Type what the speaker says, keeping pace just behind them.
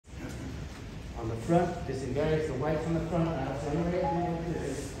on the front, disengage, the weight's on the front, and that's the only way to do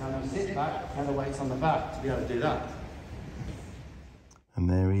this. Now you sit back, and the weight's on the back to be able to do that. And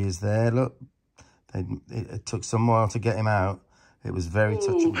there he is there, look. It took some while to get him out. It was very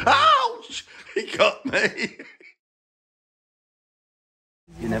touching. Ouch! He got me.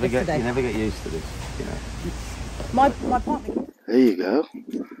 You never get used to this, you know. My partner. There you go.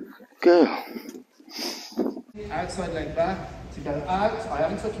 Girl. Outside leg back to go out. I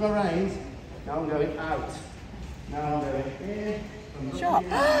haven't touched my reins. Now I'm going out. Now I'm going in. Sharp.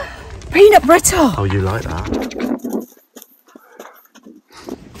 Peanut butter. Oh, you like that?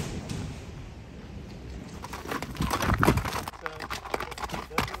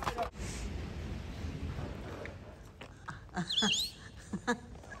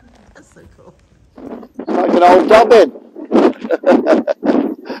 That's so cool. Like an old dobbin.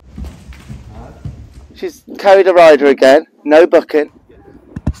 She's carried a rider again, no bucking.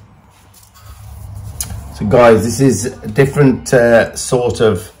 So guys, this is a different sort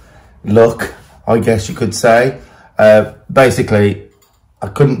of look, I guess you could say. Basically, I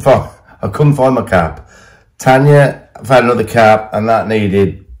couldn't find my cap. Tanya found another cap, and that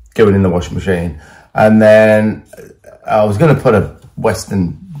needed going in the washing machine. And then I was going to put a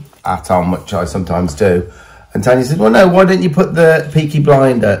Western hat on, which I sometimes do. And Tanya said, well, no, why don't you put the Peaky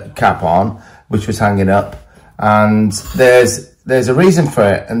Blinder cap on, which was hanging up. And there's a reason for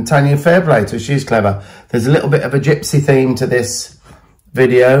it. And Tanya, fair play to her, she's clever. There's a little bit of a gypsy theme to this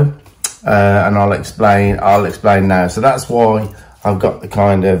video. And I'll explain now. So that's why I've got the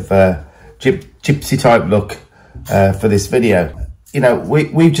kind of gypsy type look for this video. You know,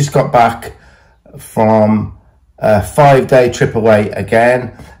 we've just got back from a 5-day trip away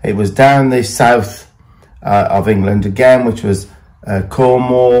again. It was down the south of England again, which was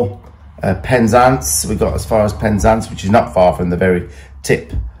Cornwall, Penzance. We got as far as Penzance, which is not far from the very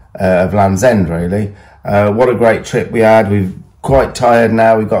tip of Land's End, really. What a great trip we had. We're quite tired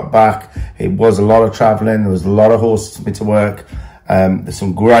now. We got back. It was a lot of travelling. There was a lot of horses for me to work. There's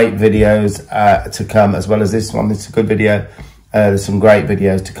some great videos to come, as well as this one. It's a good video. There's some great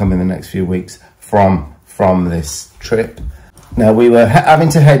videos to come in the next few weeks from this trip. Now, we were having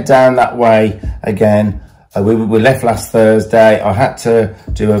to head down that way again. We left last Thursday. I had to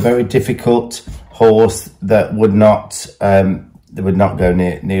do a very difficult horse that would not go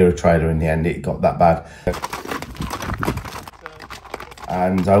near a trailer in the end. It got that bad.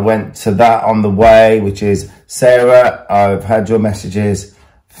 And I went to that on the way, which is Sarah. I've had your messages.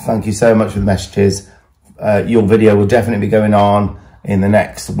 Thank you so much for the messages. Your video will definitely be going on in the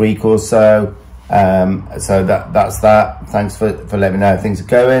next week or so. So that's that. Thanks for letting me know how things are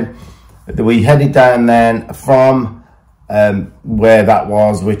going. We headed down then from where that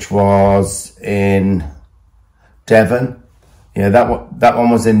was, which was in Devon. Yeah, that one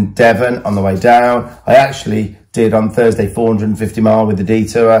was in Devon on the way down. I actually did on Thursday 450 mile with the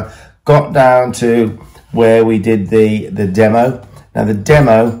detour. Got down to where we did the demo. Now the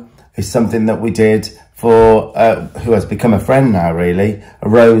demo is something that we did for who has become a friend now, really,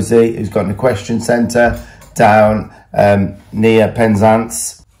 Rosie, who's got an equestrian centre down near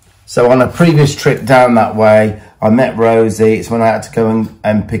Penzance. So on a previous trip down that way, I met Rosie. It's when I had to go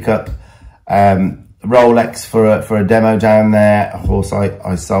and pick up Rolex for a demo down there. A horse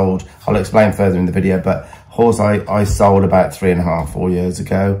I sold. I'll explain further in the video, but horse I sold about 4 years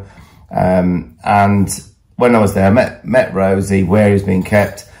ago. And when I was there, I met Rosie where he was being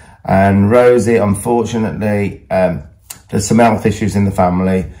kept. And Rosie, unfortunately, there's some health issues in the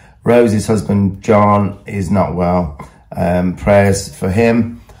family. Rosie's husband, John, is not well. Prayers for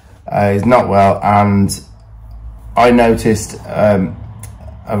him. He's not well. And I noticed a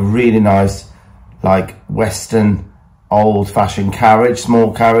really nice, like, Western, old-fashioned carriage,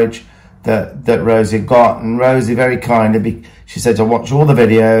 small carriage that Rosie got. And Rosie, very kindly, she said, I watch all the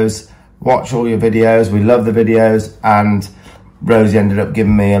videos, watch all your videos. We love the videos. And Rosie ended up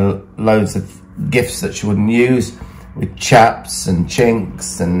giving me loads of gifts that she wouldn't use, with chaps and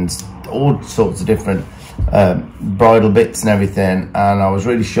chinks and all sorts of different bridal bits and everything. And I was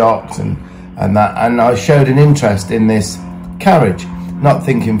really shocked and I showed an interest in this carriage, not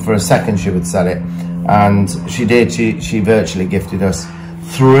thinking for a second she would sell it. And she did. She virtually gifted us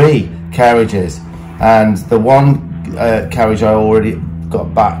 3 carriages. And the one carriage I already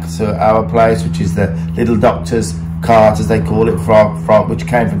got back to our place, which is the Little Doctor's cart, as they call it, frog, which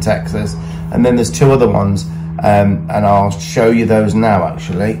came from Texas. And then there's 2 other ones, and I'll show you those now,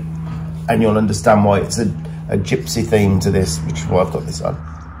 actually, and you'll understand why it's a gypsy theme to this, which is why I've got this on.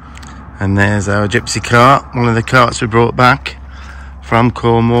 And there's our gypsy cart, one of the carts we brought back from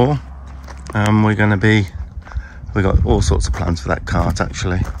Cornwall. We got all sorts of plans for that cart,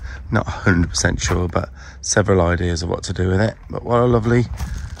 actually. Not 100% sure, but several ideas of what to do with it. But what a lovely,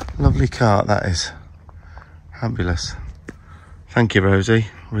 lovely cart that is. Fabulous. Thank you, Rosie.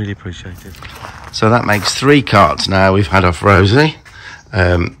 Really appreciate it. So that makes 3 carts now we've had off Rosie.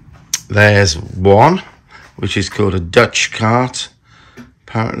 There's one, which is called a Dutch cart.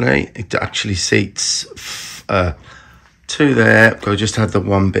 Apparently, it actually seats 2 there. I just had the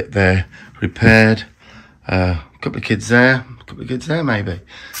one bit there repaired. A couple of kids there, maybe.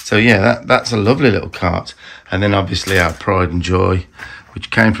 So yeah, that's a lovely little cart. And then obviously our pride and joy, which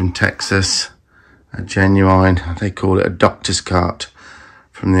came from Texas. A genuine, they call it a doctor's cart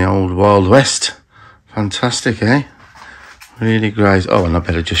from the old Wild West. Fantastic, eh? Really great. Oh, and I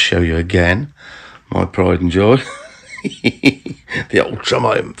better just show you again my pride and joy. The old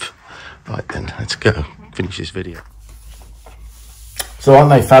Triumph. Right then, let's go finish this video. So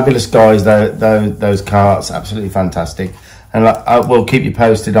aren't they fabulous, guys? Those carts, absolutely fantastic. And we'll keep you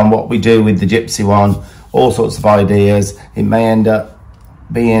posted on what we do with the Gypsy one. All sorts of ideas. It may end up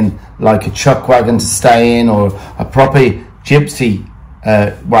being like a chuck wagon to stay in, or a proper gypsy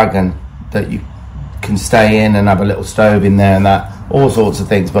wagon that you can stay in and have a little stove in there and that, all sorts of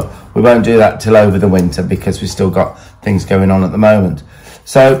things. But we won't do that till over the winter because we've still got things going on at the moment.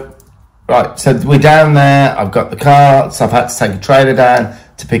 So right, so we're down there. I've got the carts. I've had to take a trailer down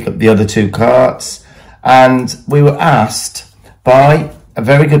to pick up the other 2 carts, and we were asked by a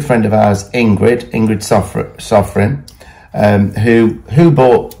very good friend of ours, Ingrid Soffrin, who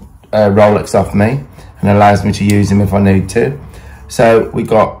bought Rolex off me and allows me to use him if I need to. So we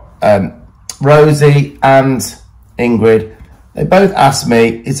got Rosie and Ingrid. They both asked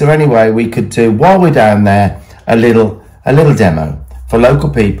me, is there any way we could do, while we're down there, a little demo for local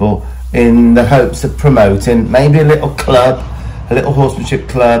people, in the hopes of promoting maybe a little club, a little horsemanship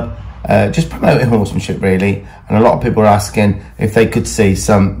club, just promoting horsemanship really. And a lot of people are asking if they could see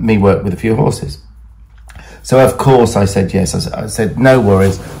me work with a few horses. So of course I said yes. I said no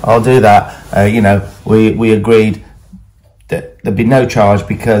worries, I'll do that. You know, we agreed that there'd be no charge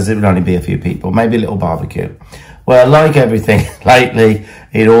because it would only be a few people, maybe a little barbecue. Well, like everything lately,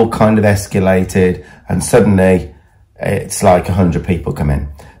 it all kind of escalated, and suddenly it's like 100 people come in.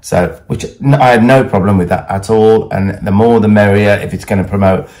 So, which I had no problem with that at all. And the more the merrier, if it's going to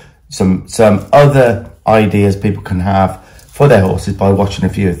promote some other ideas people can have for their horses by watching a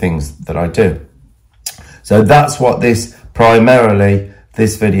few things that I do. So that's what this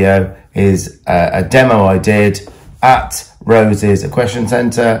video is, a demo I did at Rosie's Equestrian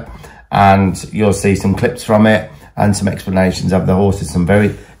Centre, and you'll see some clips from it and some explanations of the horses, some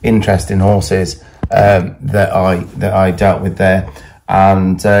very interesting horses that I dealt with there.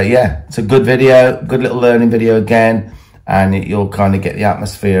 And yeah, it's a good video, good little learning video again, and you'll kind of get the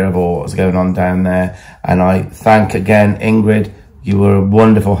atmosphere of what's going on down there. And I thank again Ingrid, you were a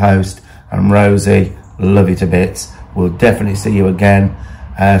wonderful host, and Rosie, love you to bits. We'll definitely see you again.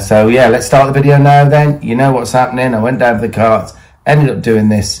 So yeah, let's start the video now then. You know what's happening. I went down to the carts, ended up doing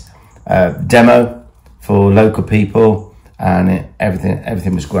this demo for local people, and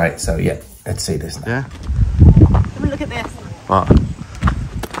everything was great. So yeah, let's see this now. Yeah. Come and look at this. What?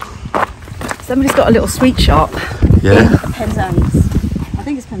 Somebody's got a little sweet shop. Yeah. In Penzance. I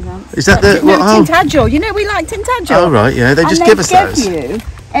think it's Penzance. Is that the no, what? Tintagel. You know we like Tintagel. Oh right, yeah. They just give us those. They give you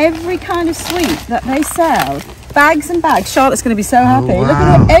every kind of sweet that they sell. Bags and bags. Charlotte's going to be so happy. Wow. Look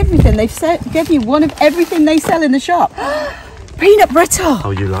at everything they've give you one of everything they sell in the shop. Peanut brittle.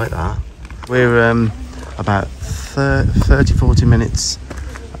 Oh, you like that? We're about 30-40 minutes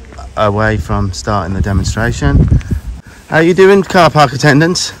away from starting the demonstration. How you doing, car park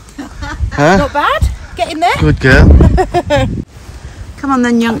attendants? Huh? Not bad. Get in there. Good girl. Come on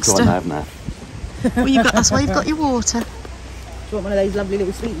then, youngster. Well, you've got, that's why you've got your water. Do you want one of those lovely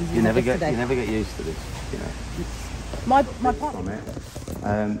little sweeties? You never get used to this, you know. My partner.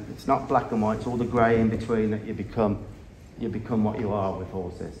 It's not black and white. It's all the grey in between that you become what you are with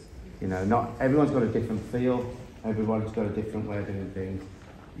horses. You know, not everyone's got a different feel. Everyone's got a different way of doing things.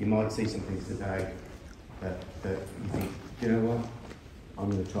 You might see some things today that you think, do you know what? I'm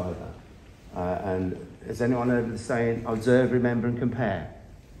going to try that. And has anyone heard the saying, observe, remember and compare?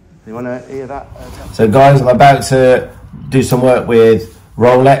 You want to hear that? So guys, I'm about to do some work with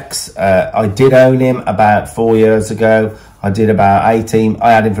Rolex. I did own him about 4 years ago. I had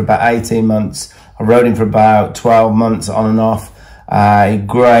him for about 18 months. I rode him for about 12 months on and off.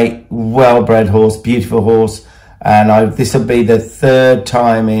 Great, well-bred horse, beautiful horse. And this will be the 3rd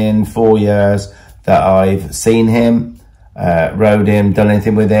time in 4 years that I've seen him, rode him, done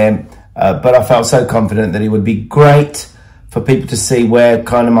anything with him. But I felt so confident that he would be great for people to see where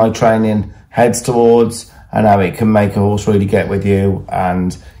kind of my training heads towards, and how it can make a horse really get with you.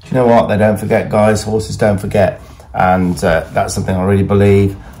 And do you know what? They don't forget, guys. Horses don't forget. And that's something I really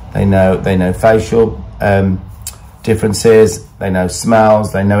believe. They know facial differences. They know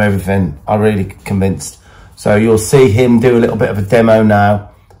smells. They know everything. I'm really convinced. So you'll see him do a little bit of a demo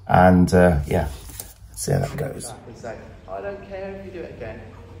now. And yeah, let's see how that goes. Say, I don't care if you do it again,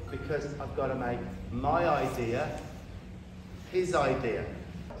 because I've got to make my idea his idea.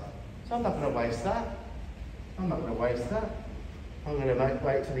 So I'm not going to waste that. I'm not going to waste that. I'm going to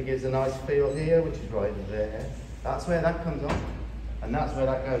wait till he gives a nice feel here, which is right there. That's where that comes on, and that's where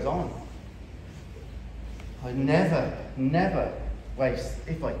that goes on. I never waste,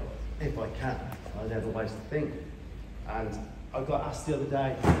 if I can, I never waste a thing. And I got asked the other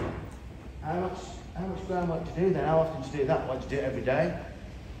day, how much groundwork do you do then? How often do you do that? Why do you do it every day?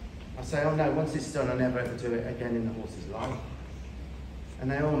 I say, oh no, once it's done, I never ever do it again in the horse's life. And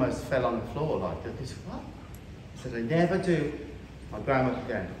they almost fell on the floor like that. They said, what? I said, I never do my groundwork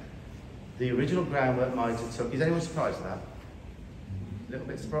again. The original groundwork might have took, is anyone surprised at that? A little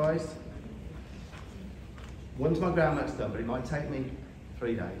bit surprised? Once my groundwork's done, but it might take me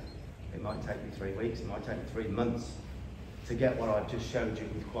 3 days. It might take me 3 weeks. It might take me 3 months to get what I've just showed you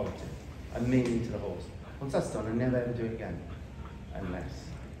with quality and meaning to the horse. Once that's done, I never ever do it again, unless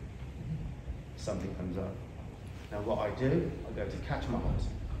something comes up. Now what I do, I go to catch my horse.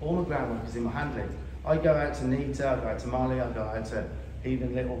 All my groundwork is in my handling. I go out to Nita, I go out to Molly, I go out to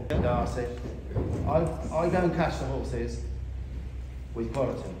even little Darcy. I go and catch the horses with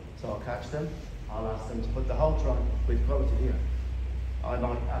quality. So I'll catch them, I'll ask them to put the whole trunk with quality here. I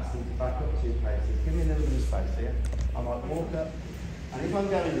might ask them to back up 2 paces, give me a little bit of space here. I might walk up, and if I'm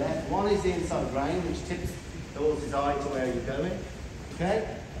going left, one is the inside rein, which tips the horse's eye to where you're going,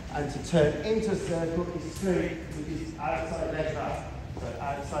 okay? And to turn into a circle is 2, which is outside leg back. So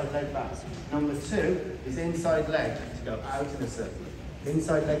outside leg back. Number 2 is inside leg, to go out in a circle.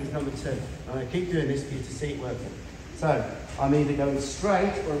 Inside leg is number 2. I'm going to keep doing this for you to see it working. So I'm either going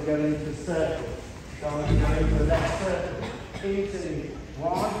straight or I'm going into a circle. So I'm going into the left circle, into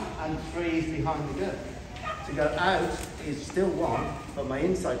 1 and 3 is behind the gun. To go out is still 1, but my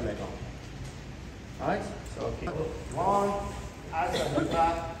inside leg on. Right? So I'll keep 1, outside leg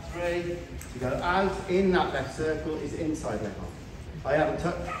back, 3. To go out in that left circle is inside leg on. I haven't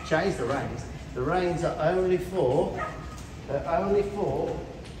changed the reins. The reins are only for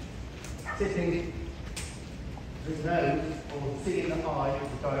tipping the nose or seeing the eye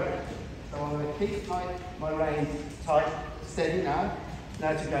with direction. So I'm going to keep my reins tight, steady now.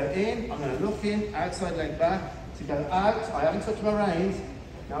 Now to go in, I'm going to look in, outside leg back. To go out, I haven't touched my reins.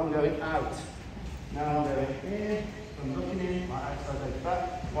 Now I'm going out. Now I'm going in, I'm looking in, my outside leg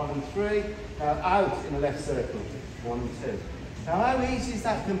back, 1 and 3. Now out in the left circle, 1 and 2. Now how easy is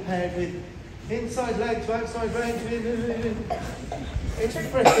that compared with inside leg to outside rein? It's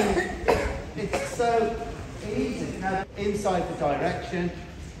freaking, it's so easy. Now inside for direction,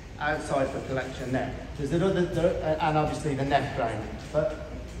 outside for collection neck. There's another, and obviously the neck rein. But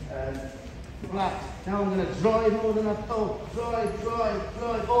flat. Now I'm going to drive more than I thought. Drive.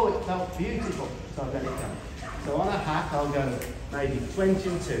 Oh, it felt beautiful. So I'll let it go. So on a hack, I'll go maybe 20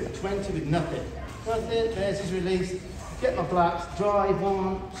 and 2. 20 with nothing. Nothing, there's his release. Get my blacks, drive,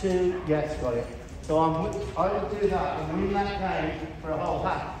 1, 2, yes, got it. So I would do that and run that game for a whole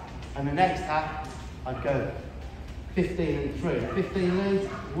hack. And the next hack, I'd go 15 and 3. 15 loose,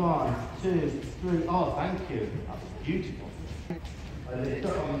 1, 2, 3. Oh, thank you. That's beautiful. I lift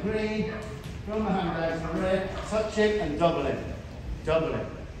up on green, run my hand down to my red, touch it and double it. Double it.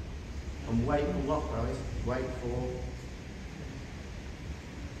 And wait for what, guys? Wait for.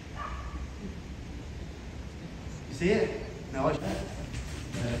 You see it? Now I.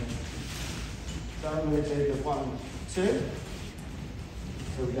 So I'm going to do the 1, 2.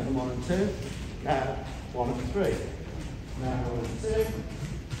 So we're going 1 and 2. Now 1 and 3. Now 1 and 2.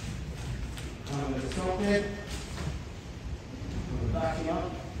 Now I'm going to stop it. I'm backing up.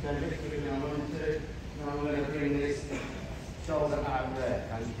 Then lifting now 1 and 2. Now I'm going to bring this shoulder out there.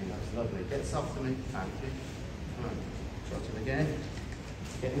 Thank you. That's lovely. Get soft to me. Thank you. Right. Trot it again.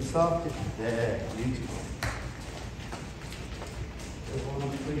 Getting started. There. Beautiful. 1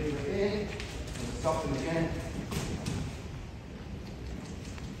 and 3 again. Stop them again.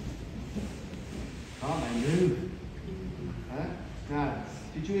 Can't they move? Huh? Now,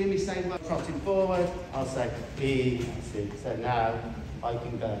 did you hear me say trotting forward? I'll say easy. So now I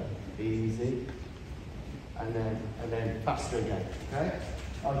can go easy and then faster again. Okay?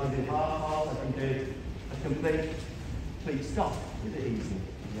 I can do half, I can do a complete stop with it easy.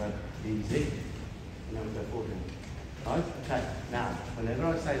 Go easy. And then we go forward. Right? Okay. Now, whenever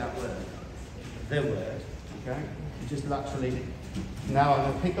I say that word, the word, Okay, you just laterally. Now I'm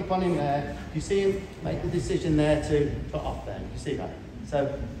going to pick up on him there. You see him make the decision there to put off there. You see that? So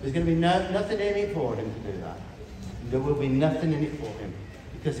there's going to be nothing in it for him to do that. There will be nothing in it for him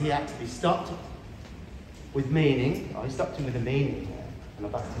because he had to be stopped with meaning. I stopped him with a meaning and I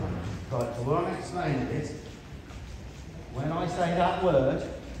backed him up. Right, so what I'm explaining is when I say that word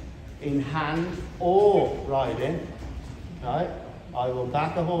in hand or riding, right, I will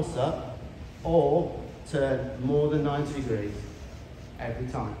back a horse up or turn more than 90 degrees every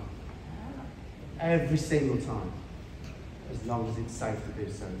time. Every single time. As long as it's safe to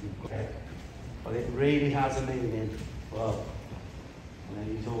do so. Okay? But it really has a meaning. Well,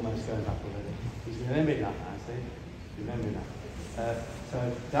 and he's almost going back already. He's remembering that now, see? He's remembering that.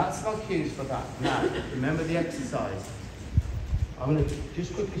 So that's my cues for that. Now, remember the exercise. I'm going to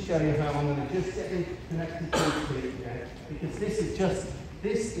just quickly show you how I'm going to just get it connected to it, yeah? Because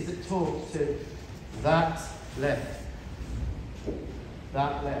this is a talk to that left,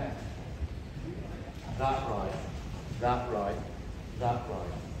 that left, that right, that right, that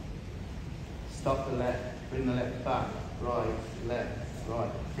right. Stop the left, bring the left back, right, left,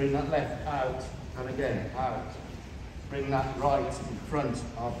 right. Bring that left out, and again, out. Bring that right in front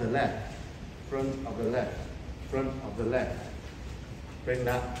of the left, front of the left, front of the left. Bring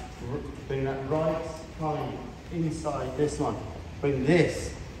that right kind inside this one. Bring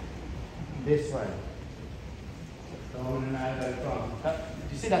this way. So I'm going to now go from.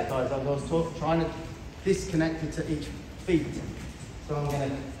 Do you see that, guys? I was trying to disconnect it to each feet. So I'm going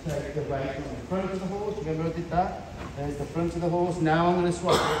to take the weight on the front of the horse. Remember I did that? There's the front of the horse. Now I'm going to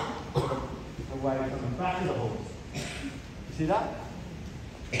swap it the weight on the back of the horse. You see that?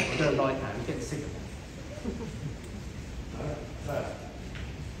 I don't like that. I'm getting sick of it. Right, so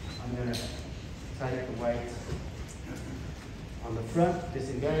I'm going to take the weight on the front,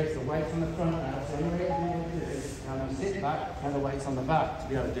 disengage the weight on the front, and that's the only way I'm going to do this. Now I'm going to sit back, and the weight's on the back to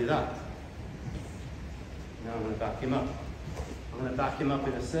be able to do that. Now I'm going to back him up. I'm going to back him up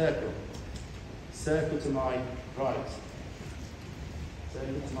in a circle. Circle to my right.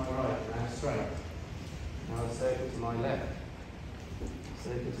 Circle to my right, now straight. Now a circle to my left.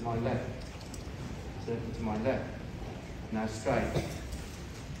 Circle to my left. Circle to my left. Now straight.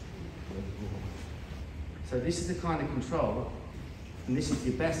 So this is the kind of control, and this is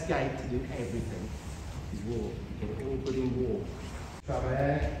your best gait to do everything, is walk. Get it all good in walk.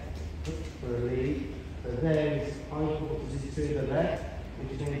 Traverse, for a lead. So there is hind quarters to the left,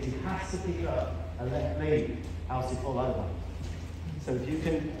 which means he has to pick up a left lead, else he'll fall over. So if you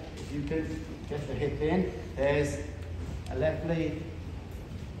can get the hip in, there's a left lead,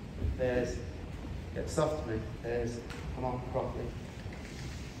 there's, get soft to me, there's, come on, properly.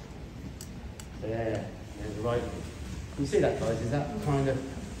 There's the right lead. You see that, guys? Is that kind of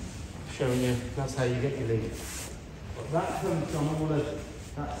showing you, that's how you get your lead. But that comes from all of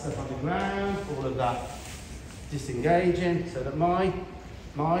that stuff on the ground, all of that disengaging, so that my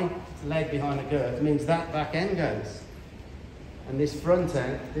leg behind the girth means that back end goes. And this front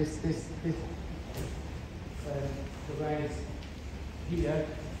end, this the reins here,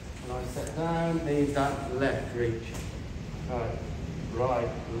 and I set down, means that left reach. Right,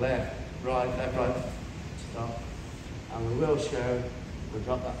 left, right. Stop. And we will show, we'll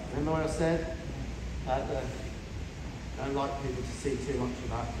drop that. Remember what I said? Don't like people to see too much of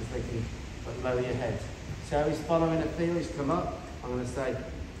that because they can lower your head. So he's following a field, he's come up. I'm going to say,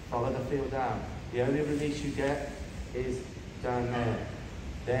 follow the field down. The only release you get is down there.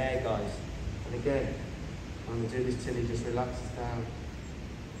 There, guys. And again, I'm going to do this till he just relaxes down.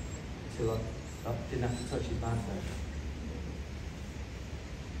 Till I didn't have to touch his mouth there.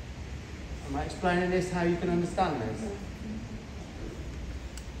 Am I explaining this how you can understand this?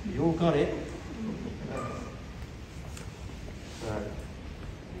 You all got it? So,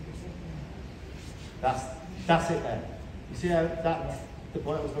 that's it there. You see how that's the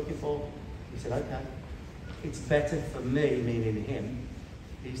point I was looking for? He said, okay, it's better for me, meaning him.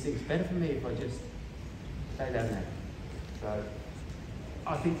 These things better for me if I just stay down there. So,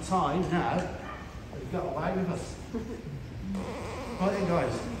 I think time now has got away with us. Right then,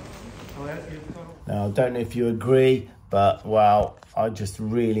 guys. Now, I don't know if you agree, but wow, I just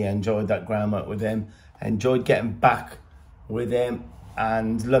really enjoyed that groundwork with him. Enjoyed getting back with him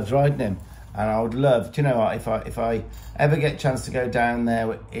and loved riding him. And I would love, do you know what, if I ever get a chance to go down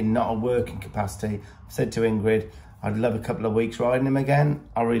there in not a working capacity, I've said to Ingrid, I'd love a couple of weeks riding him again.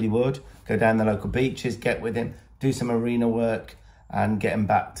 I really would. Go down the local beaches, get with him, do some arena work and get him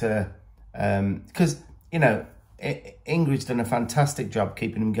back to, because, you know, Ingrid's done a fantastic job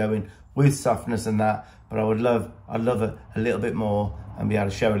keeping him going with softness and that, but I'd love a little bit more and be able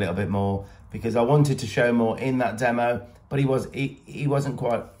to show a little bit more. because I wanted to show more in that demo, but he wasn't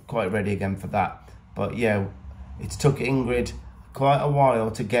quite ready again for that. But yeah, it took Ingrid quite a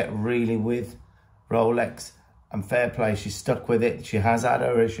while to get really with Rolex, and fair play, she's stuck with it. She has had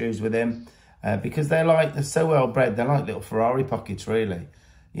her issues with him because they're so well bred. They're like little Ferrari pockets, really,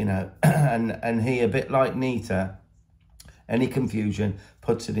 you know. and he, a bit like Nita, any confusion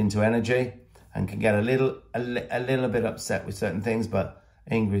puts it into energy and can get a little bit upset with certain things. But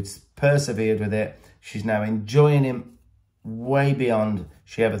Ingrid's persevered with it. She's now enjoying him way beyond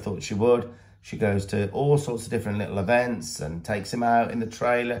she ever thought she would. She goes to all sorts of different little events and takes him out in the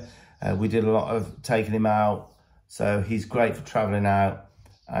trailer. We did a lot of taking him out, so he's great for traveling out.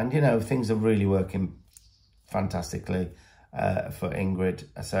 And, you know, things are really working fantastically for Ingrid.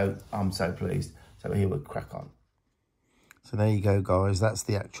 So I'm so pleased. So here we'll crack on. So there you go, guys. That's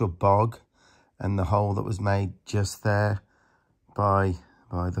the actual bog and the hole that was made just there by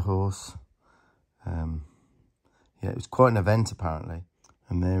the horse. Yeah, it was quite an event, apparently.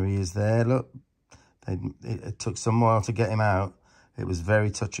 And there he is there, look. It took some while to get him out. It was very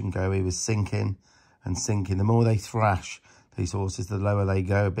touch and go. He was sinking and sinking. The more they thrash these horses, the lower they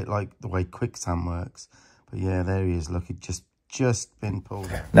go, a bit like the way quicksand works. But yeah, there he is. Look, he'd just been pulled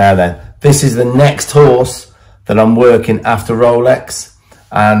out. Now then, this is the next horse that I'm working after Rolex.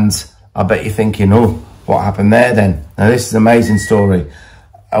 And I bet you're thinking, oh, what happened there then? Now, this is an amazing story.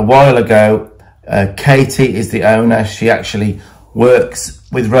 A while ago, Katie is the owner. She actually works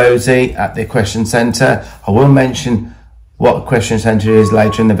with Rosie at the equestrian centre. I will mention what equestrian centre is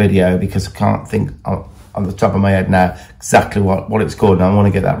later in the video, because I can't think on the top of my head now exactly what it's called, and I want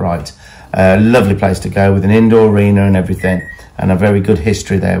to get that right. Lovely place to go with an indoor arena and everything, and a very good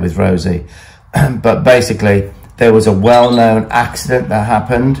history there with Rosie. But basically, there was a well-known accident that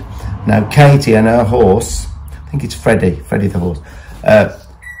happened. Now, Katie and her horse, I think it's Freddie the horse,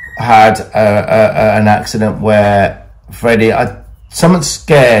 had an accident where Freddie, someone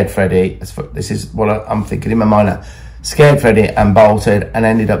scared Freddie. This is what I'm thinking in my mind now. Scared Freddie and bolted and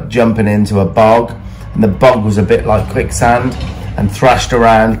ended up jumping into a bog. And the bog was a bit like quicksand and thrashed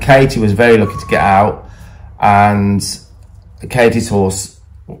around. Katie was very lucky to get out. And Katie's horse,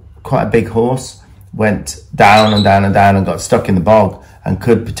 quite a big horse, went down and down and down and got stuck in the bog and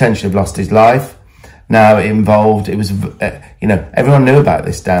could potentially have lost his life. Now, it was, you know, everyone knew about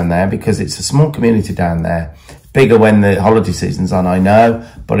this down there because it's a small community down there. Bigger when the holiday season's on, I know,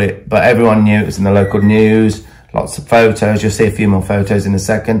 but everyone knew. It was in the local news, lots of photos. You'll see a few more photos in a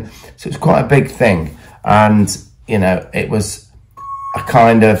second. So it was quite a big thing. And, you know, it was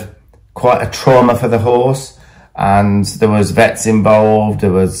quite a trauma for the horse. And there was vets involved.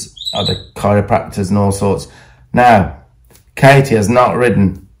 There was other chiropractors and all sorts. Now, Katie has not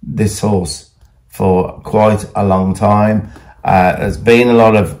ridden this horse for quite a long time. There's been a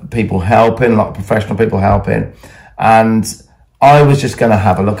lot of people helping, a lot of professional people helping. And I was just going to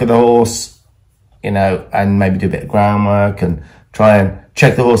have a look at the horse, you know, and maybe do a bit of groundwork and try and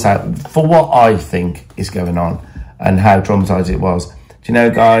check the horse out for what I think is going on and how traumatized it was. Do you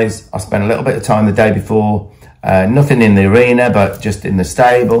know, guys, I spent a little bit of time the day before, nothing in the arena, but just in the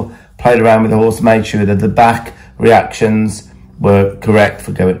stable, played around with the horse, made sure that the back reactions were correct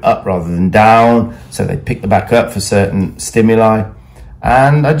for going up rather than down, so they picked the back up for certain stimuli.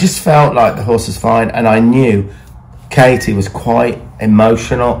 And I just felt like the horse was fine, and I knew Katie was quite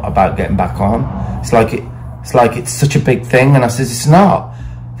emotional about getting back on. It's like it's such a big thing, and I said, it's not.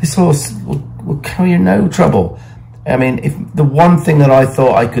 This horse will carry you no trouble. I mean, if the one thing that I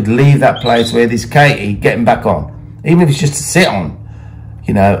thought I could leave that place with is Katie getting back on, even if it's just to sit on,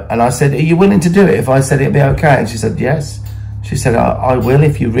 you know. And I said, are you willing to do it if I said it'd be okay? And she said, yes. She said, I will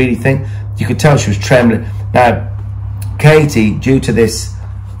if you really think. You could tell she was trembling. Now, Katie, due to this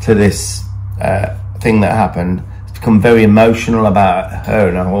thing that happened, has become very emotional about her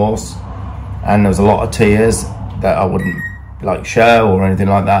and her horse. And there was a lot of tears that I wouldn't like show or anything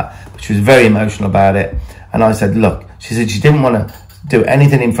like that. But she was very emotional about it. And I said, look, she said she didn't want to do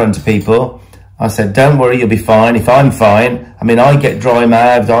anything in front of people. I said, don't worry, you'll be fine. If I'm fine, I mean, I get dry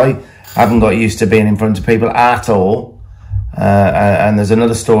mouthed. I haven't got used to being in front of people at all. And there's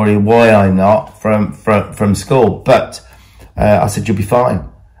another story why I'm not from school, but I said, you'll be fine.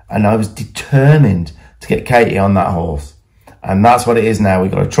 And I was determined to get Katie on that horse. And that's what it is now.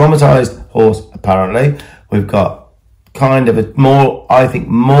 We've got a traumatized horse, apparently. We've got kind of I think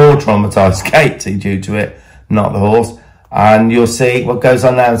more traumatized Katie due to it, not the horse. And you'll see what goes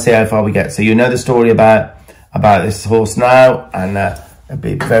on now and see how far we get. So you know the story about this horse now, and it'd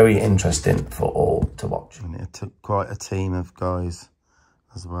be very interesting for all to watch. And it took quite a team of guys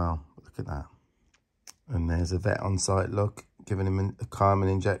as well. Look at that. And there's a vet on site, look, giving him a Carmen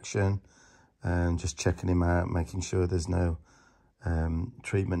injection. and just checking him out, making sure there's no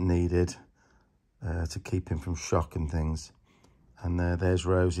treatment needed to keep him from shock and things. And there's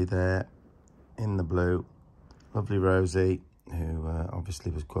Rosie there in the blue, lovely Rosie, who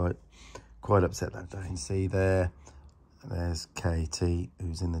obviously was quite upset that day. You can see there's Katie,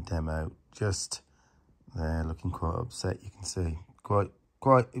 who's in the demo, just there looking quite upset. You can see it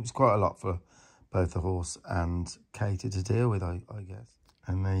was quite a lot for both the horse and Katie to deal with, I guess.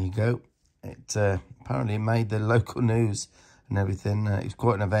 And there you go. It apparently made the local news and everything. It was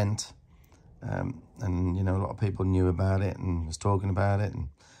quite an event. And, you know, a lot of people knew about it and was talking about it. And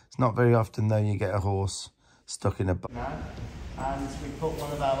it's not very often, though, you get a horse stuck in a... And we put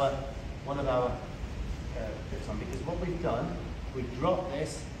one of our bits on, because what we've done, we've dropped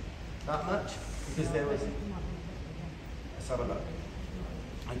this that much, because there was... Let's have a look.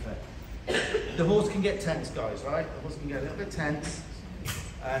 Okay. The horse can get tense, guys, right? The horse can get a little bit tense.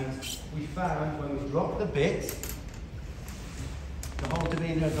 And we found when we dropped the bit, the whole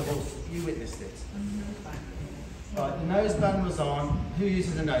demeanour of the horse, you witnessed it. Right, the noseband was on. Who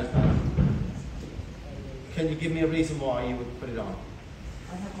uses a noseband? Can you give me a reason why you would put it on?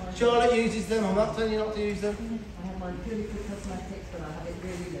 Charlotte uses them. I'm not telling you not to use them. I have mine purely for cosmetics, but I have it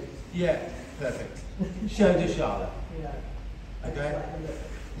really loose. Yeah, perfect. Show to Charlotte. Yeah. Okay.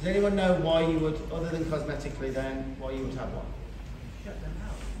 Does anyone know why you would, other than cosmetically then, why you would have one? Shut them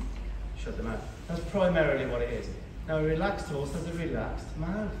out. Shut them out. That's primarily what it is. Now, a relaxed horse has a relaxed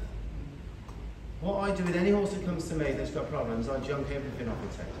mouth. What I do with any horse that comes to me that's got problems, I junk everything off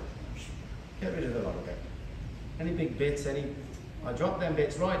its head. Get rid of the lot of it. Any big bits, I drop them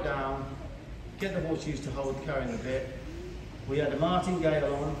bits right down, get the horse used to carrying the bit. We had a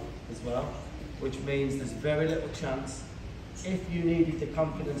martingale on as well, which means there's very little chance. If you needed the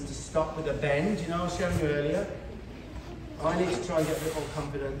confidence to stop with a bend, you know I was showing you earlier, I need to try and get a little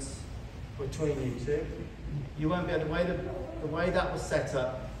confidence between you two. You won't be able to, the way that was set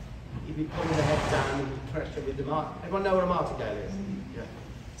up, you'd be pulling the head down with pressure with the martingale. Everyone know what a martingale is? Yeah.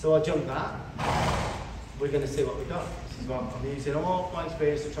 So I jump that. We're going to see what we got. This is what I'm using all my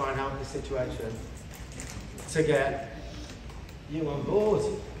experience to try and help the situation to get you on board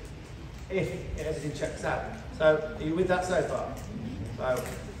if everything checks out. So are you with that so far? So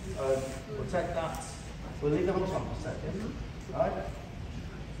we'll take that. We'll leave the horse on for a second. Right?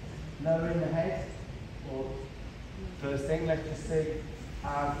 Lowering the head. Or first thing, let's just see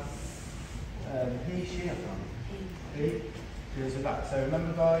she, he, goes back. So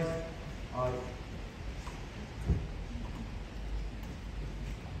remember, guys, right,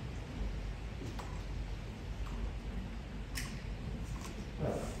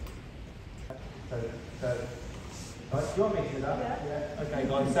 do you want me to do that? Yeah. Okay,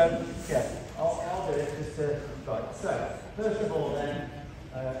 guys. So yeah, I'll do it just to right. So first of all, then.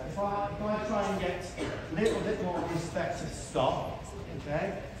 If I try and get a little bit more respect to stop, okay?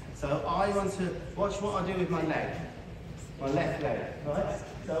 So I want to watch what I do with my leg, my left leg, right?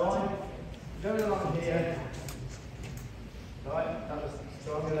 So I'm going along here, right?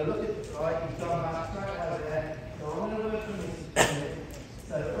 So I'm going to look at, right, he's gone back straight over there. So I'm going to work on this.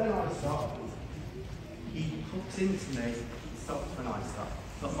 So when I stop, he hooks into me, stops when I stop.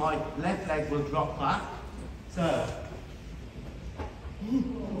 But my left leg will drop back. So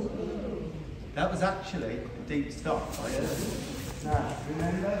that was actually a deep stop. Now,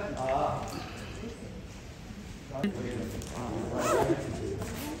 remember? I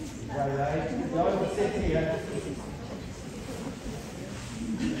will sit here.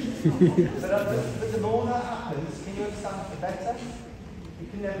 But the more that happens, can you understand the better? You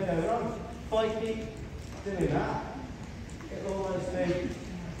can never go wrong. If I keep doing that, it'll always be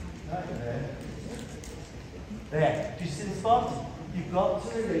right there. There. Do you see the spot? You've got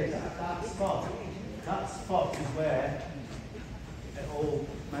to release that spot. That spot is where it all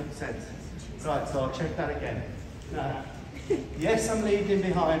makes sense. Right, so I'll check that again. Now, yes, I'm leading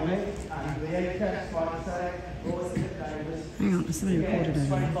behind me, and the apex, like I say, always a bit dangerous. Hang on, there's something recorded over there.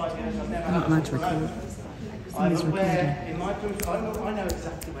 25 minutes, I've never I'm not allowed to record. I'm aware, in my group, I know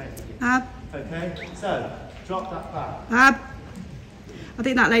exactly where to Ab. Okay, so, drop that back. Ab. I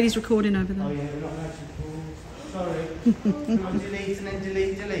think that lady's recording over there. Oh yeah, we're not allowed to record. Sorry. Can I delete and then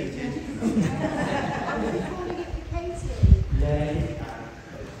deleted? Yeah, you can.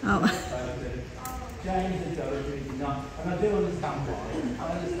 Oh. James and Joe is not, and I do understand why. I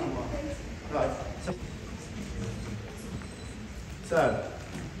understand why. Right. So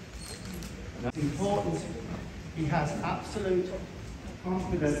it's important he has absolute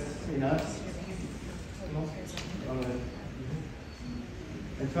confidence in us.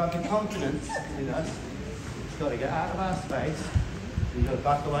 And to have the confidence in us, he's got to get out of our space and go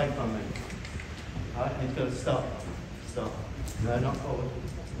back away from me. Right, he's got to stop. Stop. No, not forward.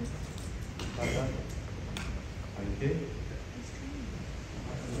 Like that. Thank you.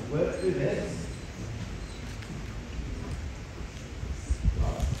 Work through this.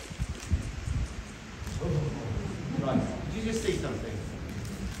 Right, did you just see something?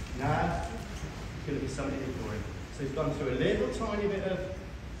 Now, it's going to be something for him. So he's gone through a little tiny bit of,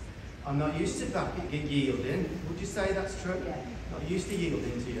 I'm not used to that yielding. Would you say that's true? Yeah. Not used to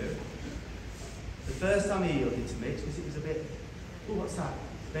yielding to you. The first time he yielded to me, because it was a bit, oh, what's that?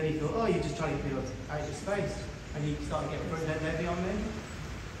 Then he thought, oh, you're just trying to feel out of space. And he started getting pretty heavy on me.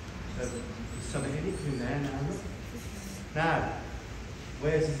 So there's something in it from there now. Now,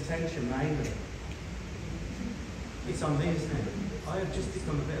 where's his attention mainly? It's on me, isn't it? I have just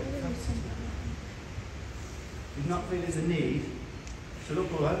become a bit of a focus now. He's not feeling the need to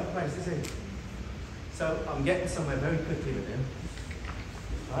look all over the place, is he? So I'm getting somewhere very quickly with him.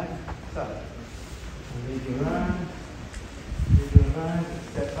 Right? So, I'm leading around,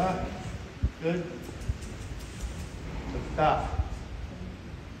 step back. Good. Look at that.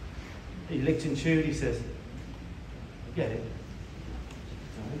 He licked and chewed, he says. I get it.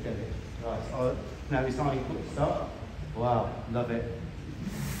 I get it. Right, so now he's starting to put the stop. Wow, love it.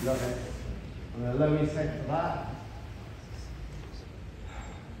 Love it. I'm going to lower his head for that.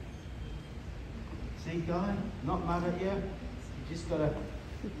 See, guy, not mad at you. You just got to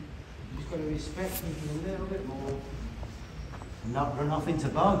respect him a little bit more. And not run off into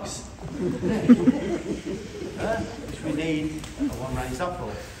bugs. Which we need a one-race up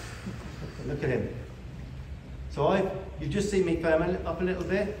for. Look at him. So you've just seen me firm up a little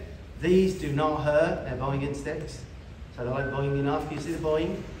bit. These do not hurt, they're boinging sticks. So they're like boinging off. You see the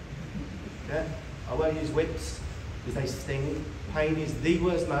boing? Yeah? I won't use whips because they sting. Pain is the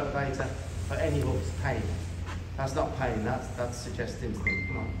worst motivator for any horse. Pain. That's not pain, that's suggesting things.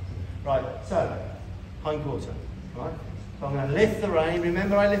 Come on. Right, so hind quarter. Right? So I'm going to lift the rein.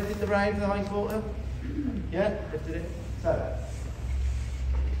 Remember I lifted the rein for the hind quarter? Yeah? Lifted it. So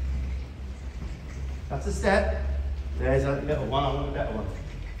that's a step. There's a little one, I want a better one.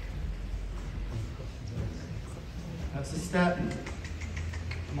 That's a step.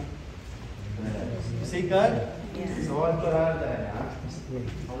 You see, go? Yeah. So I've got out of there now.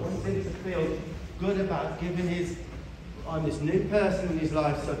 I want him to feel good about giving I'm this new person in his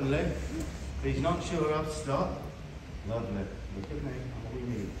life suddenly, but he's not sure how to stop. Lovely. Look at me. I'm all you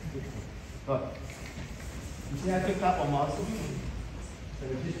need. But, you see how quick that one was? So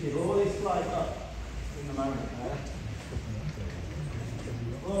we just give all this flight up in the moment.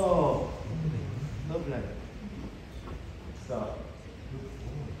 Oh, lovely. Stop.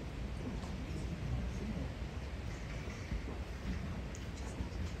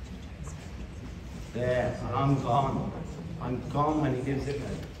 There, I'm gone. I'm gone when he gives it me.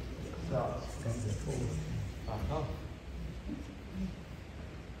 Stop. Back off.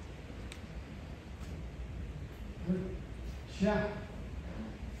 Shut.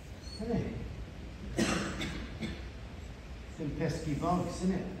 Hey. It's in pesky bogs,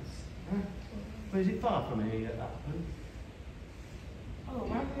 isn't it? Huh? But is it far from here that happened? Oh,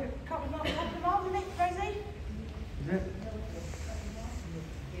 well, a couple of miles, isn't it, Rosie? Is it?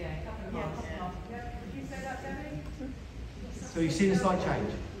 Yeah, a couple of miles. Did you say that, Debbie? So you've seen a slight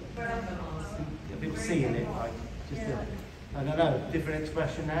change? A bit of seeing it, like, just I don't know, different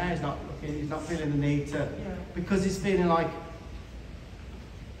expression now. He's not feeling the need to, because he's feeling like,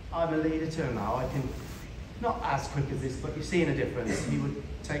 I'm a leader to him now. I can, not as quick as this, but you're seeing a difference. He would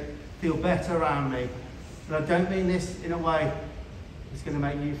feel better around me. But I don't mean this in a way that's going to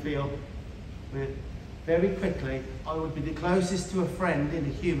make you feel weird. Very quickly, I would be the closest to a friend in a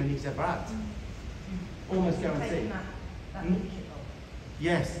human he's ever had. Almost guaranteed.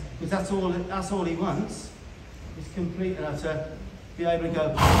 Yes, because that's all he wants. Is complete and utter, be able to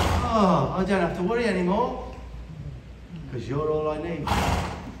go, oh, I don't have to worry anymore, because you're all I need.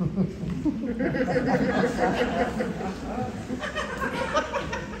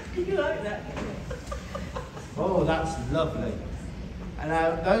 You like that? Oh, that's lovely. And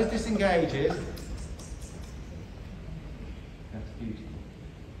now those disengages, that's beautiful.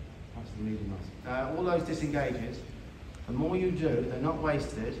 That's really nice. All those disengages, the more you do, they're not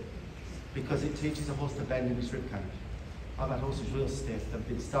wasted, because it teaches a horse to bend in his ribcage. I've had horses real stiff, that have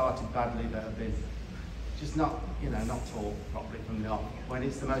been started badly, that have been just not, not taught properly from the off. When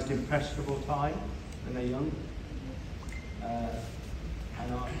it's the most impressionable time, when they're young.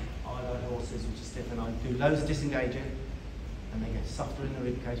 And I've had horses which are stiff, and I do loads of disengaging, and they get softer in the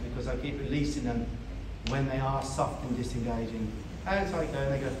ribcage because I keep releasing them when they are soft and disengaging. And so I go,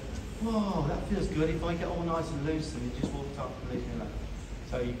 and they go, whoa, that feels good. If I get all nice and loose, and you just walk up and leave me alone.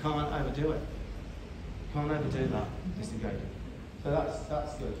 So you can't overdo it. Can't overdo that, disengaging. So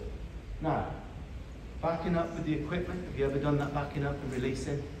that's good. Now, backing up with the equipment. Have you ever done that, backing up and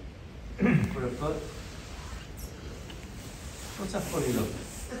releasing for a foot? What's that funny look?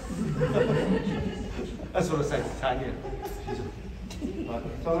 That's what I say to Tanya. Right,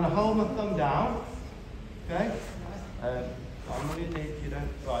 so I'm going to hold my thumb down, okay? I'm on your knee if you don't.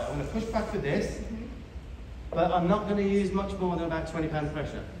 Right, I'm going to push back with this, but I'm not going to use much more than about 20 pound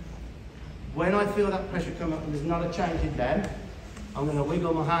pressure. When I feel that pressure come up and there's not a change in them, I'm going to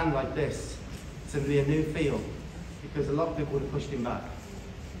wiggle my hand like this. It's going to be a new feel, because a lot of people would have pushed him back.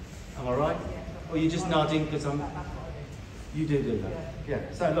 Am I right? Or you're just nodding because you do that. Yeah,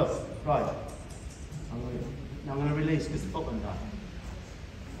 so look, right. I'm going to release because the foot went down.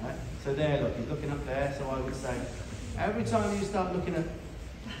 Right? So there, look, he's looking up there, so I would say, every time you start looking at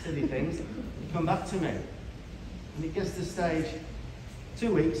silly things, you come back to me. And it gets to the stage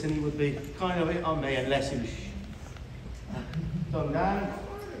 2 weeks and he would be kind of on me unless he was thumb down,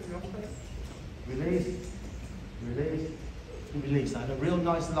 release, release, release. I had a real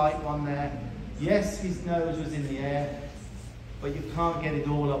nice light one there. Yes, his nose was in the air, but you can't get it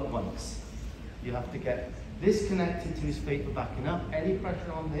all up once. You have to get this connected to his feet for backing up. Any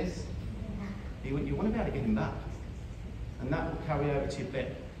pressure on this, you want to be able to get him back. And that will carry over to your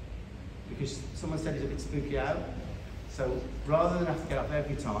bit. Because someone said he's a bit spooky out. So rather than have to get up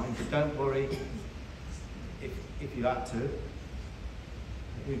every time, but don't worry if you have to.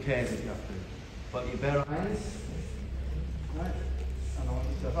 Who cares if you have to? But you bear hands, right? And I want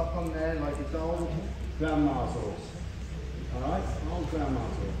you to hop on there like it's old grandma's horse. Alright? Old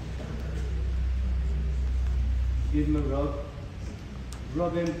grandma's horse. Give him a rub.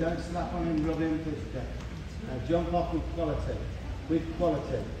 Rub him, don't slap on him, rub him. Now jump off with quality. With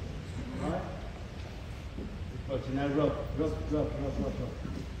quality. Right? With quality. Now rub.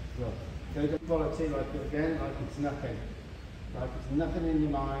 Go to quality like again, like it's nothing. Like it's nothing in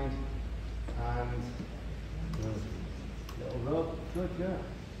your mind. And little rub. Good girl.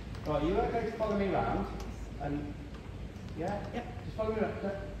 Right, you okay to follow me around? And yeah? Yep. Just follow me around.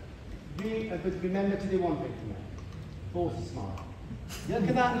 But remember to do one thing for me. Force a smile. Look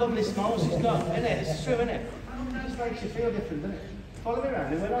at that lovely smile she's got, isn't it? It's true, isn't it? It just makes you feel different, doesn't it? Follow me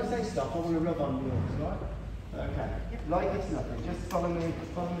around, and when I say stop, I want to rub on yours, right? Okay. Like it's nothing. Just follow me here.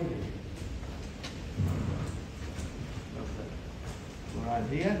 Right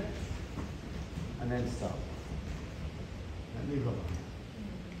here, and then stop. Let me rub on.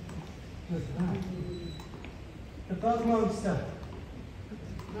 Look at that. The bug monster.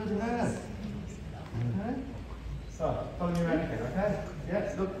 Look at that. Okay. So, follow me around again, okay?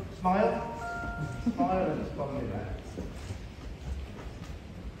 Yeah, look, smile. Smile and just follow me around.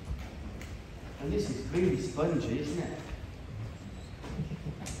 And this is really spongy, isn't it?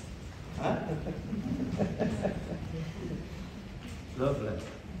 Huh? Lovely.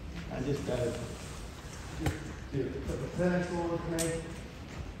 And just go. Just do it. Put the turn towards me.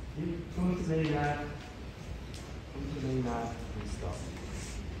 You come to me now. Come to me now. And stop.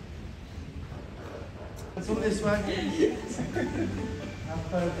 Let's look this way. Now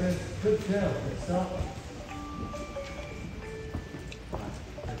focus. Good girl. Stop.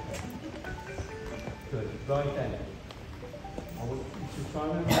 Good. Right then. I want you to try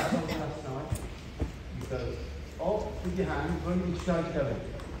and remember something last night. You go up with your hand. Which side you going?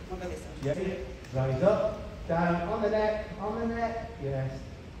 I'll go this way. Yeah. Rise up. Down. On the neck. On the neck. Yes.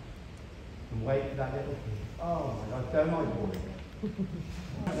 And wait for that little. Oh my God. Don't mind boring.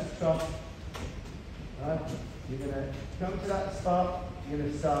 Let's stop. Right, you're going to come to that spot, you're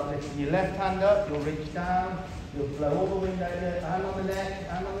going to start lifting your left hand up, you'll reach down, you'll blow all the wind out there, hand on the neck,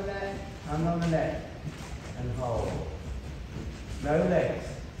 hand on the neck, hand on the neck, and hold. No legs.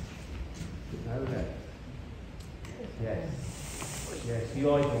 No legs. Yes. Yes,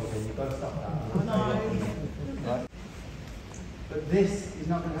 you eyeballs in, you've got to stop that. Right. But this is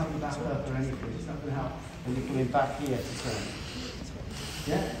not going to help you back up or anything, it's not going to help when you're coming back here to turn.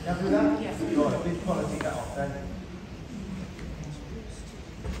 Yeah? Happy with that? Yes. Right, big quality that off then.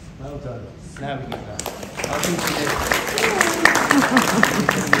 Well done. Now we get that. I think we did.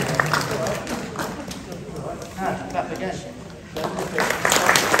 Right. Now, clap again.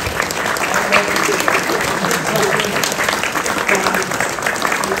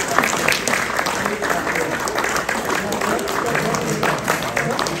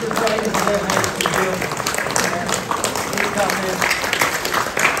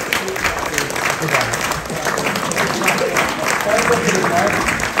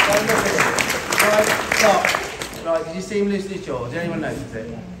 Right, did you see him loosen his jaw? Did anyone notice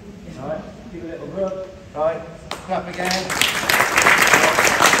it? Right, give a little rub. Right, clap again.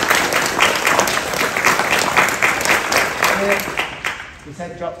 it. His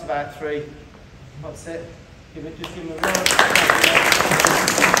head dropped about 3. That's it. Just give him a roll.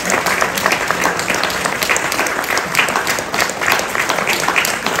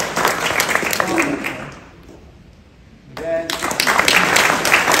 Again.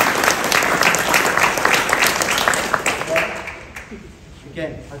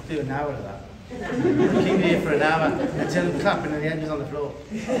 Again, I'd do an hour of that. Keep me here for an hour until I'm clapping and the end is on the floor.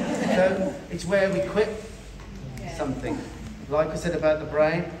 So it's where we quit something. Like I said about the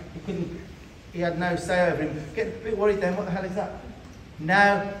brain, he had no say over him. Get a bit worried then, what the hell is that?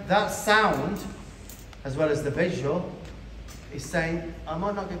 Now that sound, as well as the visual, is saying, I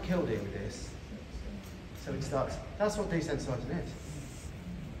might not get killed here with this. So it starts, that's what desensitizing is.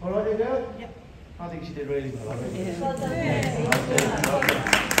 All right, you go? Yep. I think she did really well.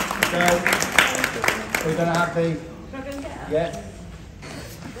 So, we're going to have the... Yeah.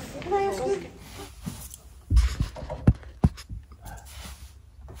 Can I ask you?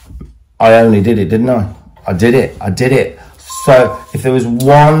 I only did it, didn't I? I did it. So if there was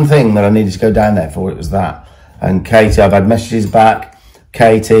one thing that I needed to go down there for, it was that. And Katie, I've had messages back.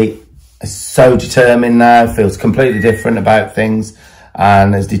 Katie is so determined now, feels completely different about things,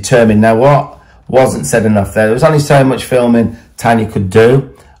 and is determined. Now what wasn't said enough there, there was only so much filming Tanya could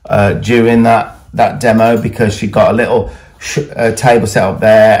do during that demo, because she got a little table set up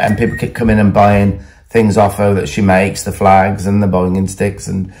there and people kept coming and buying things off her that she makes, the flags and the bowling sticks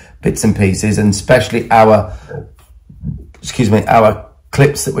and bits and pieces, and especially our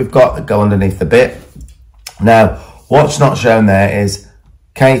clips that we've got that go underneath the bit. Now, what's not shown there is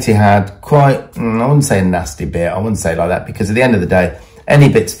Katie had quite, I wouldn't say a nasty bit, I wouldn't say it like that, because at the end of the day, any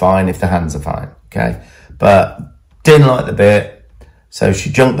bit's fine if the hands are fine, okay? But didn't like the bit, so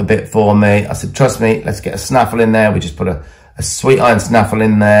she junked the bit for me. I said, trust me, let's get a snaffle in there. We just put a sweet iron snaffle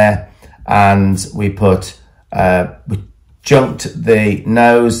in there, and we junked the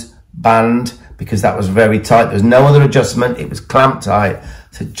nose band because that was very tight. There was no other adjustment. It was clamped tight.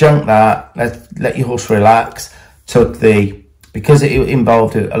 So junk that, let your horse relax. Because it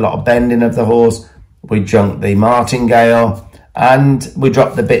involved a lot of bending of the horse, we junked the martingale and we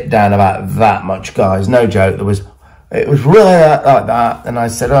dropped the bit down about that much, guys. No joke. It was really like that. And I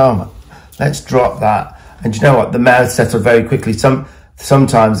said, oh, let's drop that. And you know what? The mouth settled very quickly.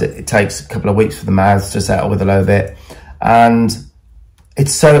 Sometimes it takes a couple of weeks for the mouths to settle with a low bit. And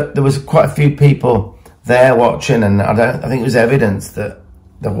there was quite a few people there watching, and I think it was evidence that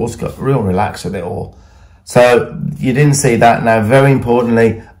the horse got real relaxed with it all. So you didn't see that. Now, very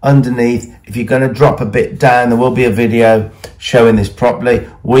importantly, underneath, if you're going to drop a bit down, there will be a video showing this properly.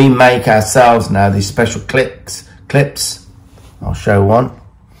 We make ourselves now these special clips. I'll show one.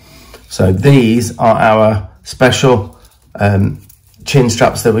 So these are our special chin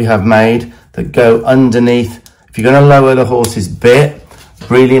straps that we have made that go underneath. If you're going to lower the horse's bit,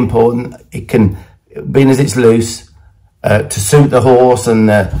 really important, it can, being as it's loose, to suit the horse and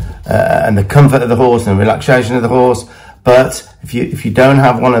the comfort of the horse and the relaxation of the horse. But if you don't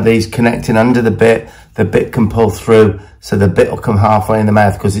have one of these connecting under the bit can pull through, so the bit will come halfway in the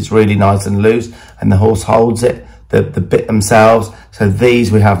mouth because it's really nice and loose, and the horse holds it, the bit themselves. So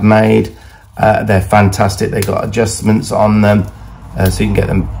these we have made. They're fantastic. They've got adjustments on them, so you can get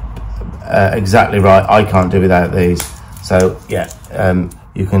them exactly right. I can't do without these. So yeah,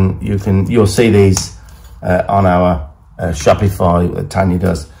 you'll see these on our Shopify that Tanya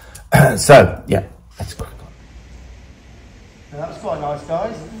does. So yeah, let's go. That was quite nice,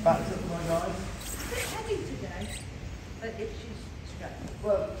 guys. Back to my guys. It's a bit heavy today, but it's just straight.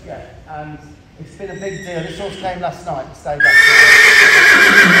 Well, yeah, and it's been a big deal. This horse came last night, stayed last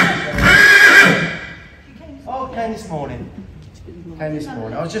night. Oh, came this morning. Came this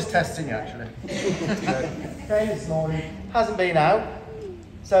morning. I was just testing you, actually. Came this morning. Hasn't been out.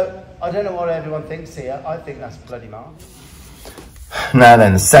 So I don't know what everyone thinks here. I think that's bloody mark. Now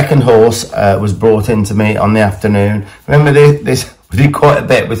then, the second horse was brought into me on the afternoon. Remember this we did quite a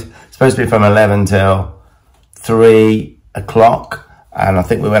bit. It was supposed to be from 11 till 3 o'clock. And I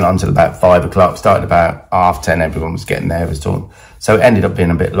think we went on till about 5 o'clock, started about 10:30. Everyone was getting there, was talking. So it ended up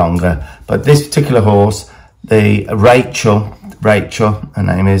being a bit longer. But this particular horse, the Rachel, her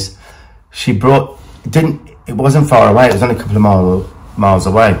name is, it wasn't far away. It was only a couple of miles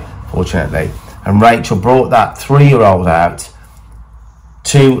away, fortunately. And Rachel brought that 3-year-old out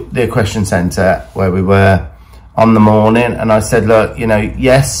to the equestrian centre where we were on the morning. And I said, look,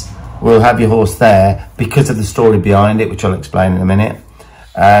 yes, we'll have your horse there because of the story behind it, which I'll explain in a minute.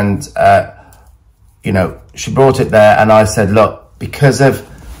 And, she brought it there, and I said, look, because of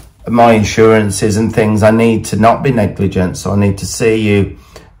my insurances and things, I need to not be negligent. So I need to see you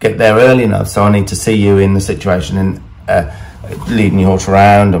get there early enough. So I need to see you in the situation leading your horse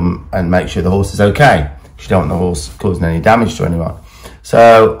around and make sure the horse is okay. You don't want the horse causing any damage to anyone.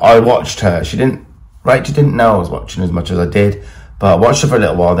 So I watched her. Rachel didn't know I was watching as much as I did, but I watched her for a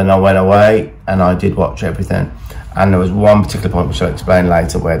little while. Then I went away and I did watch everything. And there was one particular point which I'll explain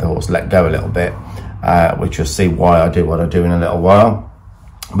later where the horse let go a little bit, which you'll see why I do what I do in a little while.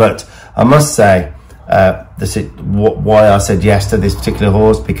 But I must say, why I said yes to this particular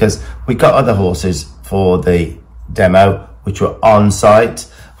horse, because we got other horses for the demo which were on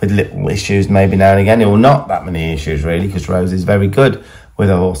site with little issues maybe now and again, or not that many issues really, because Rose is very good with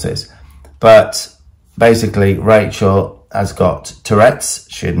her horses. But basically Rachel has got Tourette's.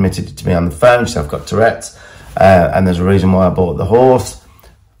 She admitted it to me on the phone. She said, I've got Tourette's, and there's a reason why I bought the horse,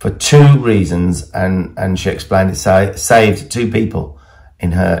 for 2 reasons, and she explained it saved 2 people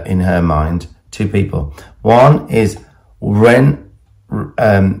in her mind. 2 people. One is when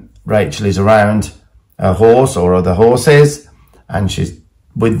Rachel is around a horse or other horses and she's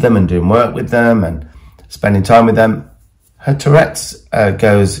with them and doing work with them and spending time with them, her Tourette's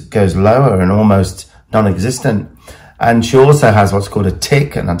goes lower and almost non-existent. And she also has what's called a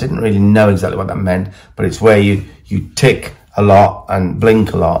tick, and I didn't really know exactly what that meant, but it's where you tick a lot and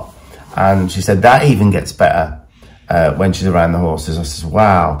blink a lot. And she said that even gets better when she's around the horses. I said,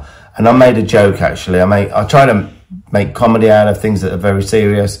 wow. And I made a joke, actually. I try to make comedy out of things that are very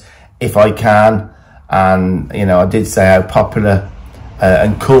serious if I can. And, you know, I did say how popular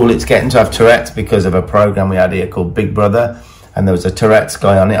and cool it's getting to have Tourette's because of a program we had here called Big Brother. And there was a Tourette's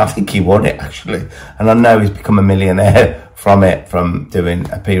guy on it. I think he won it, actually. And I know he's become a millionaire from doing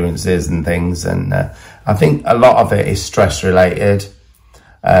appearances and things. And I think a lot of it is stress related.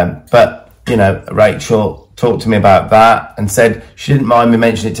 But, you know, Rachel talked to me about that and said she didn't mind me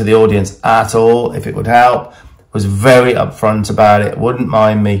mentioning it to the audience at all if it would help. Was very upfront about it. Wouldn't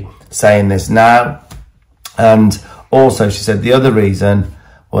mind me saying this now. And also she said the other reason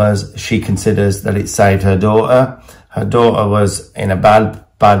was she considers that it saved her daughter. Her daughter was in a bad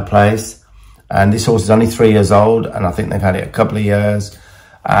place, and this horse is only 3 years old, and I think they've had it a couple of years,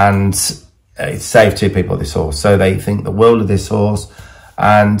 and it saved 2 people, this horse. So they think the world of this horse.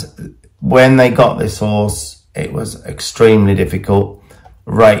 And when they got this horse, it was extremely difficult.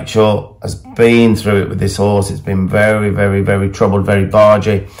 Rachel has been through it with this horse. It's been very, very, very troubled, very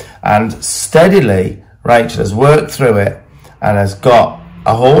bargy, and steadily Rachel has worked through it and has got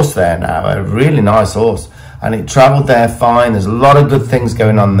a horse there now, a really nice horse, and it travelled there fine. There's a lot of good things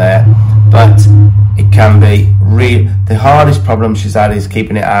going on there, but it can be the hardest problem she's had is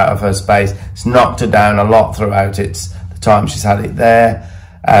keeping it out of her space. It's knocked her down a lot throughout the time she's had it there,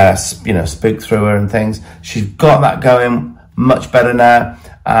 you know, spooked through her and things. She's got that going much better now,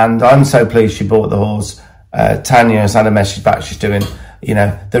 and I'm so pleased she bought the horse. Tanya has had a message back. She's doing, you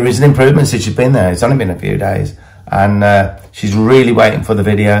know, there is an improvement since she's been there. It's only been a few days, and she's really waiting for the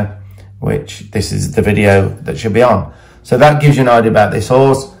video, which this is the video that she'll be on. So that gives you an idea about this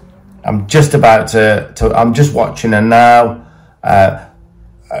horse. I'm just about I'm just watching her now,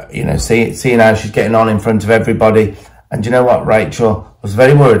 you know, seeing how she's getting on in front of everybody. And you know what? Rachel was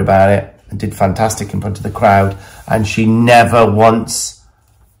very worried about it and did fantastic in front of the crowd. And she never once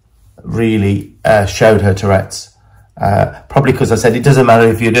really showed her Tourette's. Probably because I said, it doesn't matter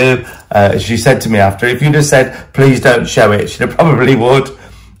if you do. She said to me after, if you just said, please don't show it, she'd have probably would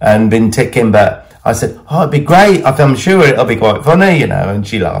and been ticking. But I said, oh, it'd be great. I'm sure it'll be quite funny, you know, and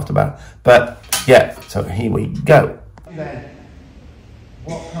she laughed about it. But yeah, so here we go. Then,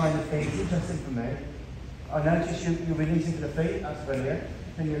 what kind of feet? It's interesting for me. I noticed you're releasing for the feet. That's brilliant.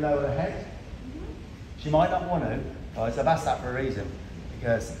 Can you lower the head? She might not want to, guys. I've asked that for a reason,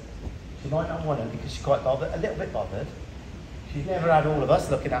 because she might not want to, because she's quite bothered, a little bit bothered. She's never had all of us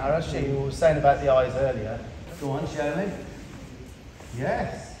looking at her, has she? We were saying about the eyes earlier. Go on, show me.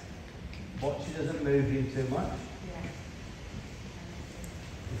 Yes. Watch she doesn't move you too much.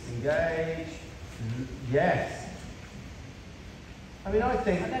 Disengage. Yes. I mean, I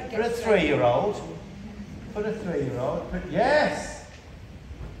think for a 3-year-old, yes.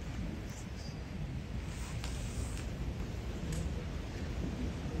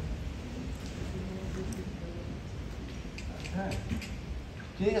 Okay.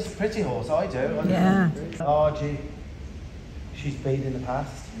 Do you think it's a pretty horse? I do. Yeah. RG. She's been in the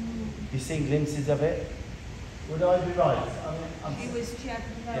past. You've seen glimpses of it. Would I be right? She had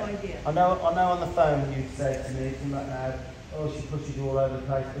no idea. I know on the phone you said to me, come back now, oh, she pushes you all over the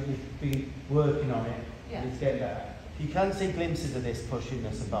place, but you've been working on it, and it's getting better. You can see glimpses of this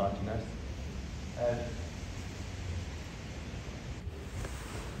pushiness and barginess.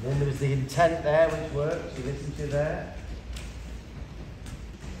 Then there was the intent there, which works. You listen to there.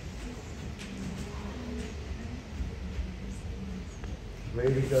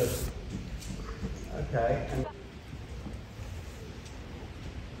 Really good. Okay.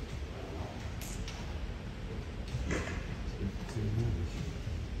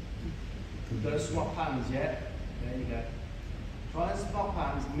 You've got to swap hands, yeah? There you go. Try and swap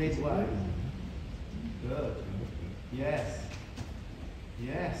hands midway. Good. Yes.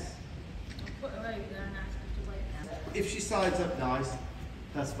 Yes. Put her over there and ask her to wait now. If she sides up nice,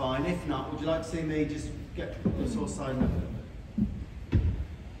 that's fine. If not, would you like to see me just get this horse siding up?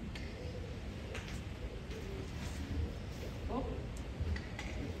 Oh.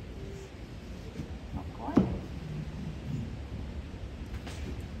 Not quite.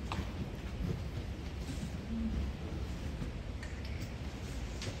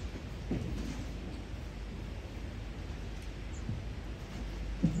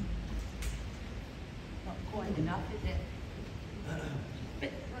 Not quite enough, is it?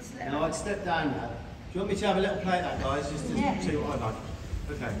 No, I'd step down now. Do you want me to have a little play at that, guys? Just to see what I like.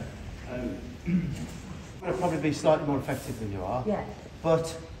 Okay. I'm going to probably be slightly more effective than you are. Yeah.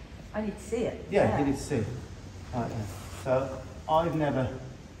 But, I need to see it. yeah, you need to see. Right, yeah. So, I've never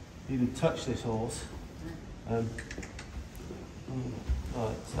even touched this horse. Right,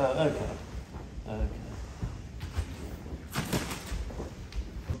 so, okay. Okay.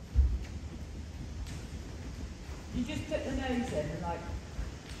 You just put the nose in and like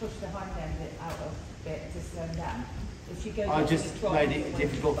push the hind end bit out of it to slow down. If she goes I into just the trot, made it when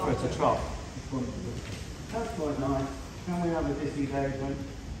difficult for her to bottom- trot. That's quite nice. Can we have a disengagement?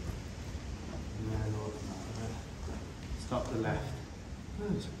 No, Lord, no. Stop the left.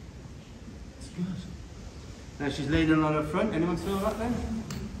 Good. It's good. Now she's leaning on her front. Anyone feel that then?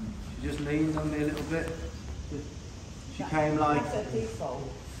 She just leaned on me a little bit. She came like... That's her default.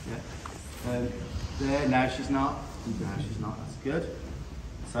 Yeah. There, now she's not. Now she's not. That's good.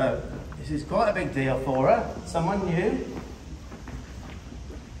 So, this is quite a big deal for her. Someone new.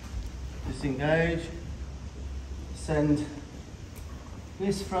 Disengage. Send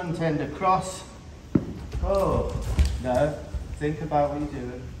this front end across. Oh, no. Think about what you're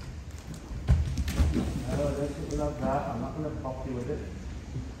doing. No, I don't think we'll have that. I'm not going to pop you with it.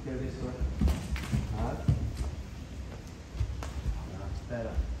 Go this way. No. That's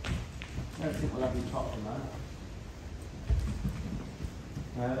better. I don't think we'll have you top on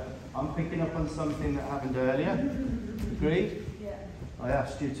that. I'm picking up on something that happened earlier. Agreed? Yeah. I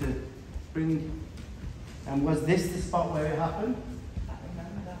asked you to bring... And was this the spot where it happened? I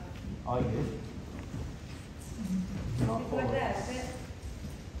remember that. I did. Not Right forward. there, is it?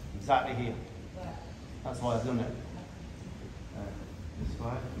 Exactly here. Right. That's why I've done it. This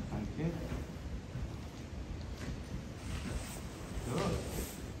way. Thank you. Good.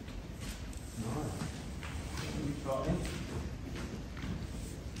 Nice. You trotting.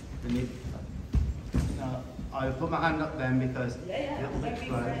 Then you... Now, I put my hand up then because Yeah. a little bit Don't be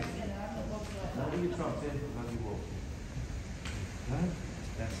slow. afraid, you know, I'm not walking like How that. do you trot in? How do you walk? No?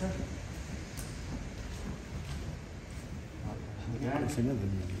 Better? Again. It's another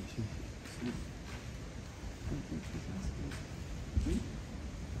one.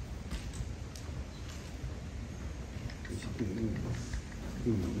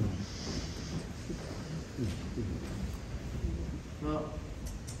 Well,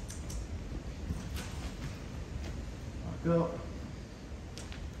 I've got.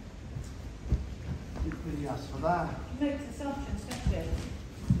 Didn't really ask for that. You make assumptions, don't you?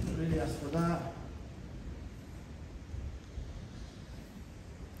 Didn't really ask for that.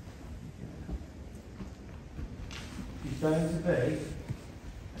 She's going to be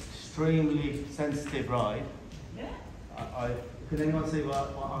extremely sensitive ride. Yeah. Can anyone see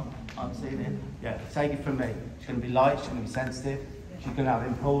what I'm seeing here? Yeah, take it from me. She's going to be light, she's going to be sensitive, she's going to have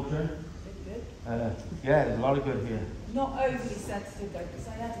impulsion. Good. Yeah, there's a lot of good here. Not overly sensitive though, because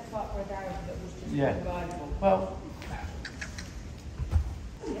I had a cart for a garage that was just Yeah. unrideable. Well,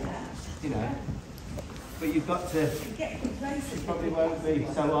 Yeah. you know, but you've got to, You get complacent. probably won't be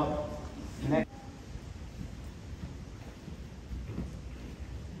so up next.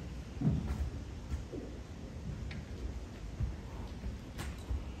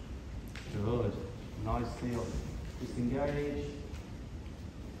 Good. Nice heel. Disengage.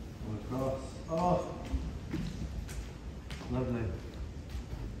 Come across. Oh! Lovely.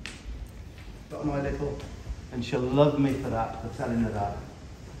 Got my little, and she'll love me for that, for telling her that.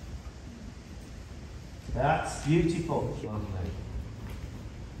 That's beautiful. Lovely.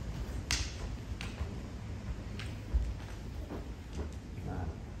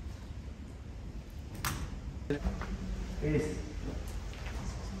 Is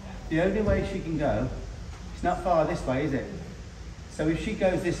the only way she can go, it's not far this way, is it? So if she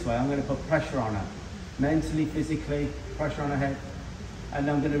goes this way, I'm going to put pressure on her. Mentally, physically, pressure on her head. and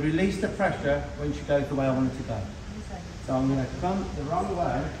I'm going to release the pressure when she goes the way I want her to go. So I'm going to come the wrong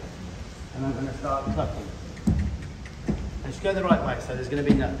way, and I'm going to start clucking. And she go the right way, so there's going to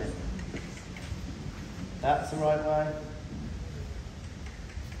be nothing. That's the right way.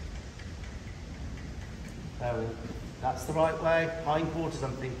 That's the right way. Hindquarters,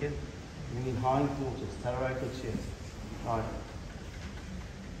 I'm thinking. I'm thinking hindquarters. Tell her how good she is. Right.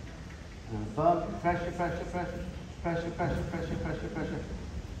 And bump, pressure, pressure, pressure, pressure, pressure, pressure, pressure, pressure.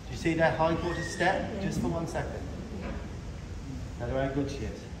 Do you see that hindquarter step? Yeah. Just for 1 second. Tell her how good she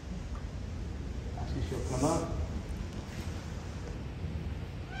is. Actually, she'll come up.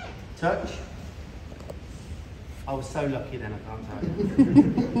 Touch. I was so lucky then, I can't tell you.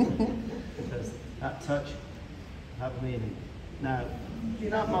 Because that touch had meaning. No,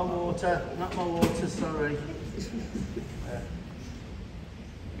 not my water, sorry.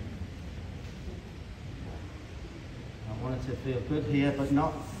 I wanted to feel good here, but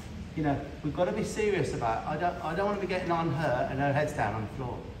not, you know, we've got to be serious about it. I don't want to be getting on her and her head's down on the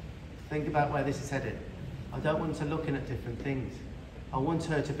floor. Think about where this is headed. I don't want her looking at different things. I want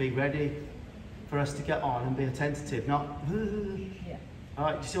her to be ready for us to get on and be attentive, not, yeah. All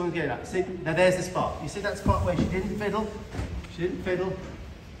right, you see what I'm getting at? See, now there's the spot. You see that spot where she didn't fiddle? She didn't fiddle.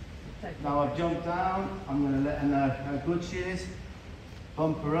 Now I've jumped down. I'm going to let her know how good she is.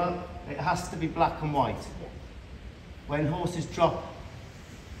 Bump her up. It has to be black and white. When horses drop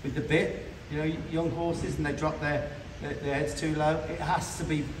with the bit, you know, young horses, and they drop their heads too low, it has to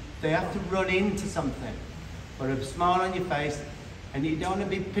be, they have to run into something. Put a smile on your face, and you don't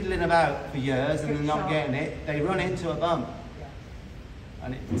want to be piddling about for years and then not getting it. They run into a bump.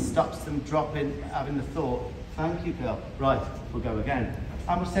 And it stops them dropping, having the thought, thank you, girl. Right, we'll go again.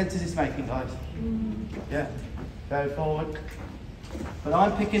 How much sense is this making, guys? Yeah, go forward. But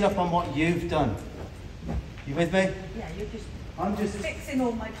I'm picking up on what you've done. You with me? Yeah, I'm just fixing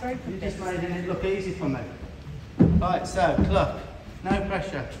all my broken You're bits. just making it look easy for me. Right, so, cluck. No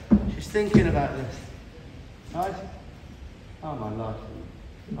pressure. She's thinking about this. Right? Oh my life.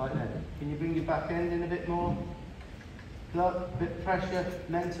 Right then. Can you bring your back end in a bit more? Cluck, bit of pressure,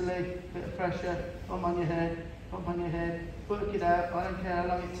 mentally, bit of pressure, bump on your head, work it out, I don't care how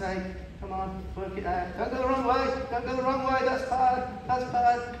long it takes, come on, work it out, don't go the wrong way, that's bad,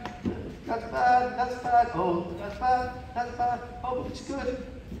 oh, that's bad, oh, it's good.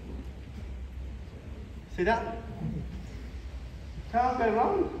 See that? Can't go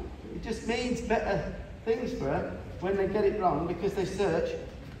wrong. It just means better things for her when they get it wrong because they search,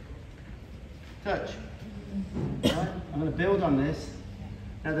 touch. Right? I'm going to build on this.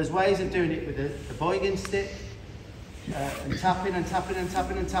 Now there's ways of doing it with the boiling stick and tapping and tapping and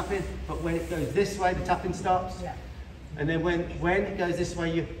tapping and tapping, but when it goes this way the tapping stops. Yeah. And then when it goes this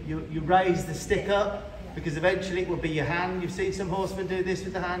way you raise the stick up because eventually it will be your hand. You've seen some horsemen do this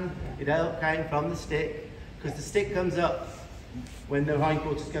with the hand. It all came from the stick because the stick comes up when the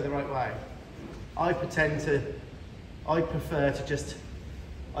hindquarters go the right way. I prefer to just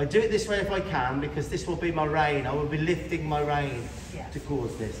I do it this way if I can because this will be my rein. I will be lifting my rein to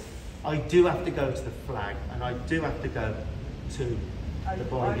cause this. I do have to go to the flag and I do have to go to the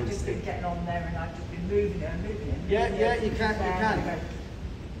boiling stick. I've just been getting on there and I've just been moving it and moving it. Yeah, you can.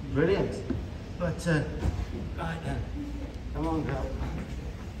 Brilliant. But, right then, come on girl.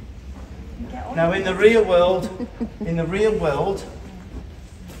 Now in the real world,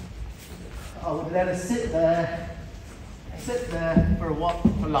 I would let her sit there for a while,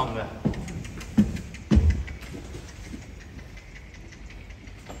 for longer.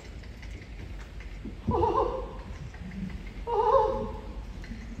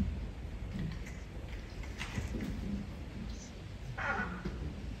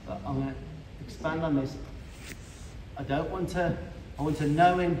 But I'm going to expand on this. I want to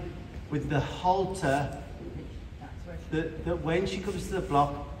know him with the halter that when she comes to the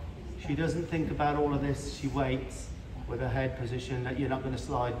block, she doesn't think about all of this, she waits with her head position that you're not going to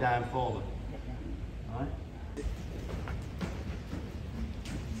slide down forward. All right?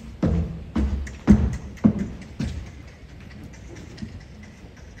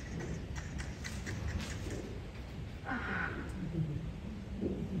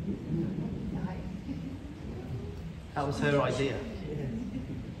 That was her idea.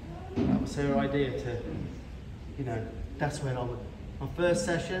 That was her idea to, you know, that's when I would, my first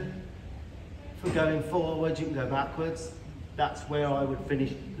session, for going forward, you can go backwards. That's where I would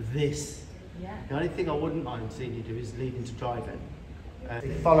finish this. Yeah. The only thing I wouldn't mind seeing you do is leading to driving.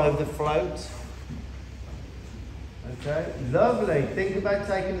 Follow the float. Okay, lovely. Think about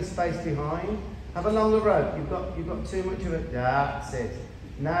taking the space behind. Have a longer rope. You've got too much of it. That's it.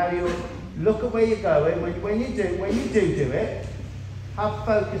 Now you look at where you're going. When you do it, Have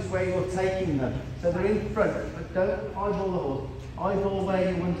focus where you're taking them. So they're in front, but don't eyeball the horse. Eyeball where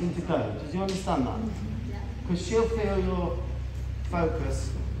you're wanting to go. Does you understand that? Because she'll feel your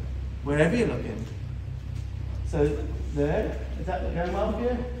focus wherever you're looking. So there, is that going well for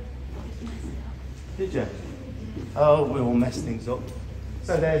you? Did you? Oh, we all messed things up.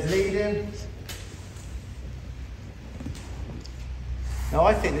 So there's leading. Now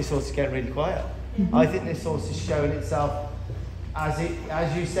I think this horse is getting really quiet. I think this horse is showing itself as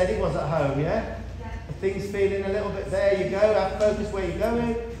you said it was at home, yeah? The thing's feeling a little bit, there you go, have focus where you're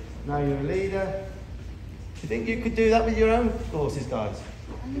going. Now you're a leader. Do you think you could do that with your own horses, guys?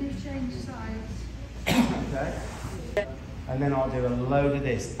 I'm going to change sides. Okay. And then I'll do a load of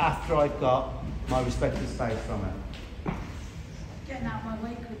this after I've got my respective space from her. Getting out of my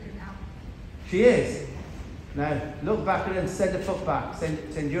way quicker now. She is. Now look back and then send the foot back.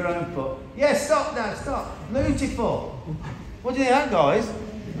 Send your own foot. Yeah, stop now, stop. Beautiful. What do you think of that, guys?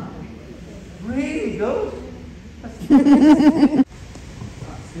 Really good. That's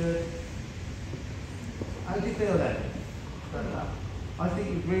good. How do you feel then? I think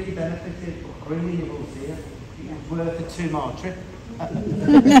you've really benefited bringing your horse here. It was worth a 2-mile trip.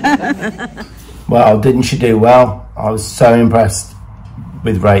 Well, didn't she do well? I was so impressed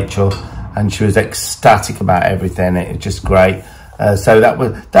with Rachel, and she was ecstatic about everything. It was just great. So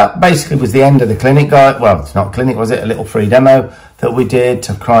that basically was the end of the clinic, guys. Well, it's not clinic, was it? A little free demo that we did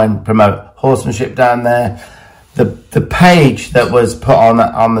to try and promote horsemanship down there. The page that was put on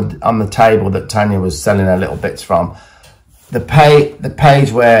the table that Tanya was selling her little bits from, the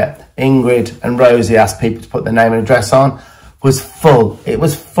page where Ingrid and Rosie asked people to put their name and address on, was full. It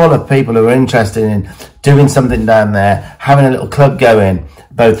was full of people who were interested in doing something down there, having a little club going,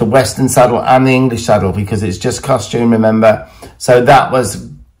 both the Western saddle and the English saddle, because it's just costume, remember. So that was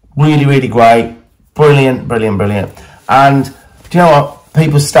really, really great. Brilliant, brilliant, brilliant. And do you know what?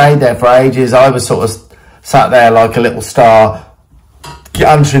 People stayed there for ages. I was sort of sat there like a little star,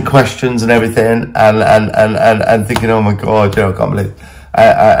 answering questions and everything, and thinking, oh my God, you know, I can't believe.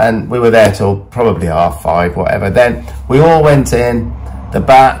 And we were there till probably 5:30, whatever. Then we all went in the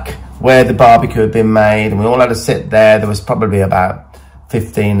back where the barbecue had been made, and we all had to sit there. There was probably about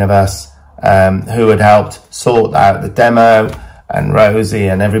 15 of us who had helped sort out the demo, and Rosie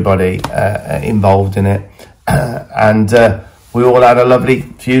and everybody involved in it. And we all had a lovely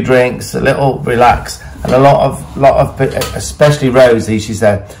few drinks, a little relax, and a lot of, especially Rosie, she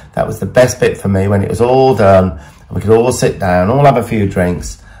said that was the best bit for me when it was all done. We could all sit down, all have a few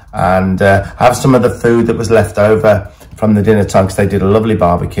drinks, and have some of the food that was left over from the dinner time, because they did a lovely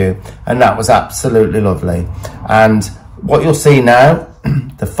barbecue, and that was absolutely lovely. And what you'll see now,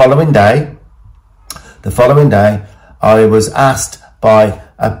 the following day, I was asked by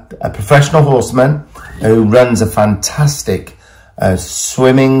a professional horseman who runs a fantastic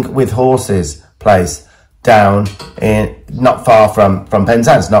swimming with horses place down in not far from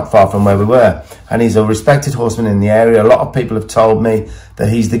Penzance, not far from where we were, and he's a respected horseman in the area. A lot of people have told me that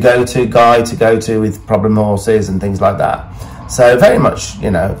he's the go-to guy to go to with problem horses and things like that. So very much,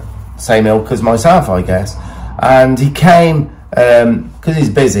 you know, same ilk as myself, I guess. And he came because he's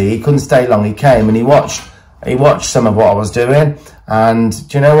busy, he couldn't stay long. He came and he watched some of what I was doing, and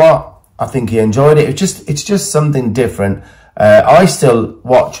do you know what? I think he enjoyed it. It's just something different. I still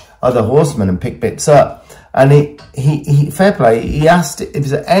watch other horsemen and pick bits up. And he fair play, he asked if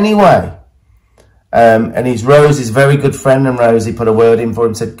there's any way, and he's Rosie's very good friend, and Rosie put a word in for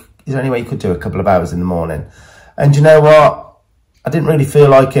him, said, is there any way you could do a couple of hours in the morning? And you know what? I didn't really feel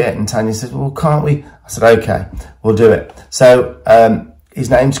like it. And Tanya said, well, can't we? I said, okay, we'll do it. So his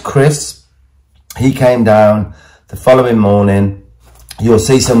name's Chris. He came down the following morning. You'll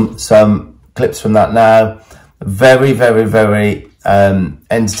see some clips from that now. Very, very, very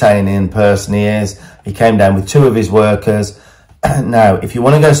entertaining person he is. He came down with 2 of his workers. Now, if you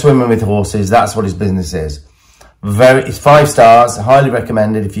want to go swimming with horses, that's what his business is. It's 5 stars, highly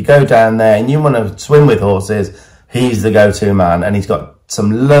recommended. If you go down there and you want to swim with horses, he's the go-to man. And he's got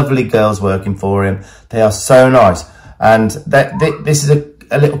some lovely girls working for him. They are so nice. And this is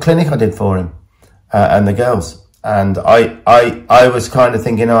a little clinic I did for him and the girls. And I was kind of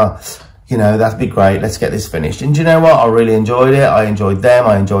thinking, oh, you know, that'd be great. Let's get this finished. And do you know what? I really enjoyed it. I enjoyed them.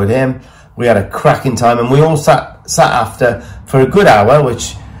 I enjoyed him. We had a cracking time, and we all sat after for a good hour,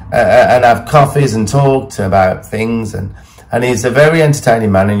 which and have coffees and talked about things. And he's a very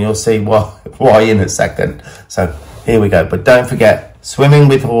entertaining man, and you'll see why in a second. So here we go. But don't forget, swimming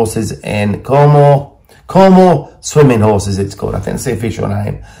with horses in Cornwall. Cornwall Swimming Horses, it's called. I think that's the official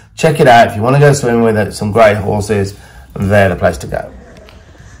name. Check it out if you want to go swimming with some great horses. They're the place to go.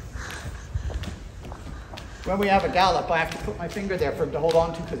 When we have a gallop, I have to put my finger there for him to hold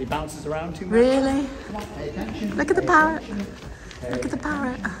on to because he bounces around too much. Really? Come on, pay attention. Look at the parrot. Look at the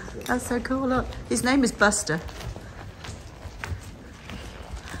parrot. That's so cool. Look, his name is Buster.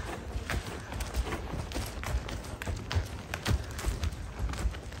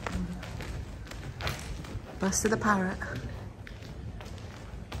 Buster the parrot.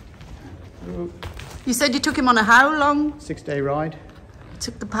 You said you took him on a how long? 6-day ride. You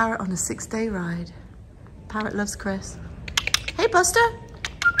took the parrot on a 6-day ride. Parrot loves Chris. Hey, Buster.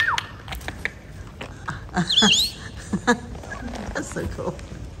 That's so cool.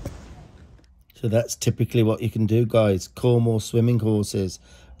 So that's typically what you can do, guys. Cornwall swimming horses,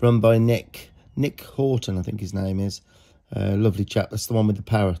 run by Nick Horton, I think his name is. Lovely chap. That's the one with the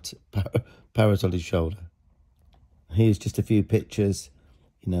parrot on his shoulder. Here's just a few pictures,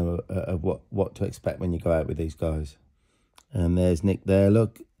 you know, of what to expect when you go out with these guys. And there's Nick there,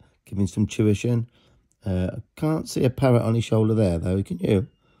 look, giving some tuition. I can't see a parrot on his shoulder there, though, can you?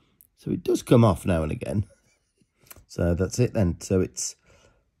 So it does come off now and again. So that's it then. So it's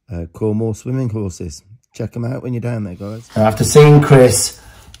Cornwall swimming horses. Check them out when you're down there, guys. After seeing Chris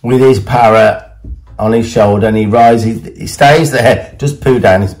with his parrot on his shoulder and he rises, he stays there, just poo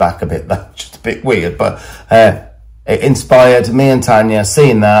down his back a bit. That's just a bit weird, but it inspired me and Tanya.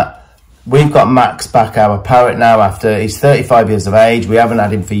 Seeing that, we've got Max back, our parrot, now after he's 35 years of age. We haven't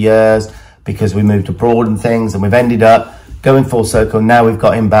had him for years because we moved abroad and things, and we've ended up going full circle. Now we've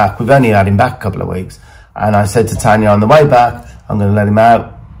got him back. We've only had him back a couple of weeks, and I said to Tanya on the way back, I'm going to let him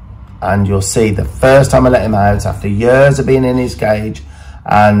out, and you'll see the first time I let him out after years of being in his cage,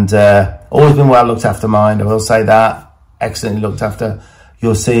 and always been well looked after, mind, I will say that, excellently looked after.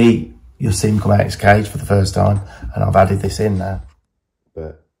 You'll see him come out of his cage for the first time, and I've added this in now.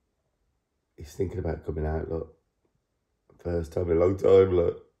 But he's thinking about coming out, look. First time in a long time,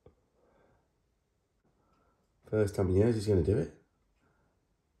 look. First time in years he's going to do it.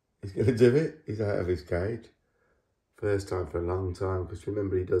 He's going to do it. He's out of his cage. First time for a long time, because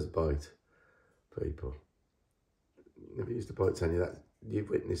remember, he does bite people. Never used to bite, Tanya. That you've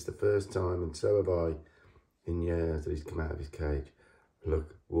witnessed the first time, and so have I, in years, that he's come out of his cage.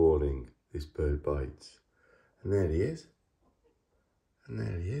 Look, warning, this bird bites. And there he is. And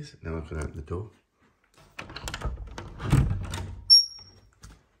there he is. Now I can open the door.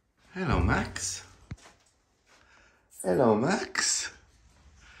 Hello, Max. Hello, Max.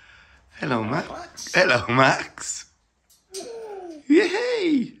 Hello, Max. Hello, Max.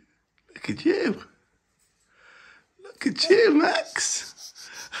 Yay! Look at you. Look at you, Max.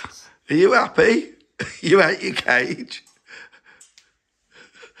 Are you happy? You out your cage?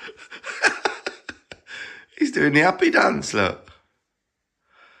 He's doing the happy dance, look.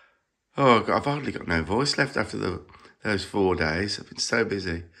 Oh, God, I've hardly got no voice left after those 4 days. I've been so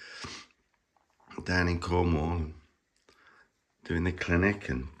busy down in Cornwall and doing the clinic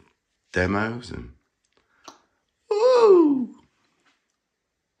and demos and... Ooh!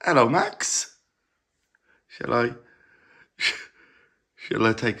 Hello, Max. Shall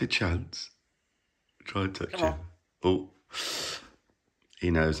I take a chance? Try and touch him. Oh,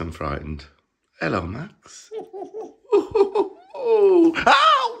 he knows I'm frightened. Hello, Max. Oh,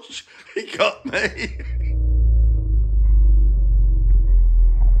 ouch! He got me.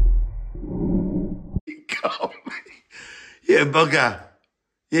 He got me. You bugger.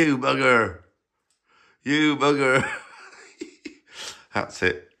 You bugger. You bugger. That's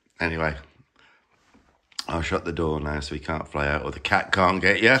it. Anyway, I'll shut the door now so he can't fly out, or the cat can't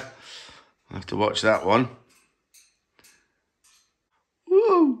get you. I'll have to watch that one.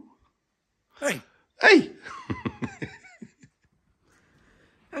 Woo! Hey! Hey!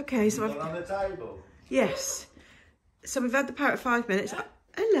 Okay, so I've... on the table? Yes. So we've had the parrot 5 minutes.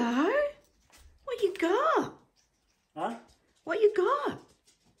 Hello? What you got? Huh? What you got?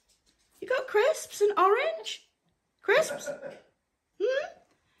 You got crisps and orange? Crisps?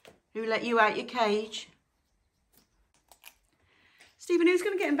 Who let you out your cage? Stephen, who's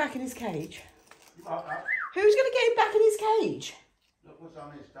going to get him back in his cage? Who's going to get him back in his cage? Look what's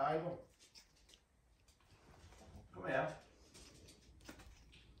on his table. Come here.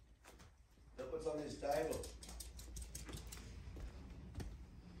 Look what's on his table.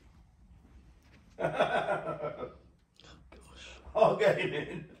 I'll get him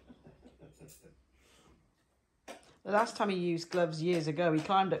in. The last time he used gloves years ago, he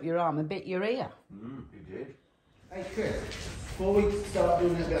climbed up your arm and bit your ear. He did. Hey Chris, before we start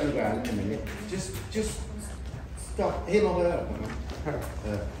doing a bit on the ground in a minute, just stop him over there.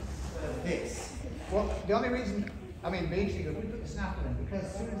 This. Well, the only reason, I mean, basically, if we put the snapper in, because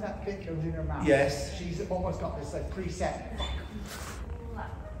as soon as that bit goes in her mouth, Yes. she's almost got this like preset.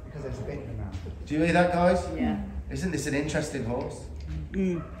 because they're spinning around. Do you hear that, guys? Yeah. Isn't this an interesting horse?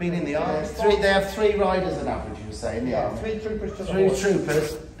 Been in the army. They have 3 riders on average, you were saying, in the army. 3 troopers to the 3 horse.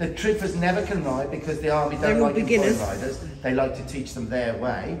 troopers. The troopers never can ride because the army They're don't all like employed beginners. riders. They like to teach them their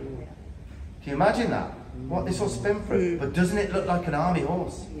way. Can you imagine that? What this horse been through? But doesn't it look like an army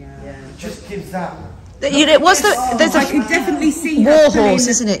horse? Yeah. It just gives that. You know, there's I could definitely see War Horse,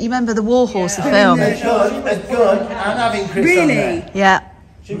 isn't it? You remember the War Horse, the film? They're good, and having Chris on there. Yeah.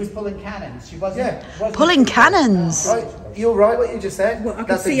 She was pulling cannons. She wasn't. wasn't Pulling cannons. Right, you're right what you just said. Well, I could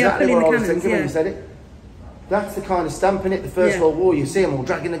That's see her exactly pulling what the I was cannons, thinking when yeah. you said it. That's the kind of stamping it. The First Yeah. World War, you see them all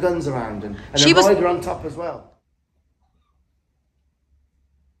dragging the guns around and She the was- rider on top as well.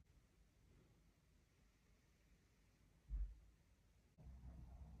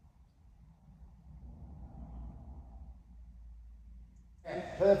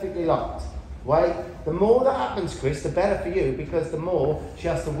 Perfectly locked. Wait, the more that happens, Chris, the better for you, because the more she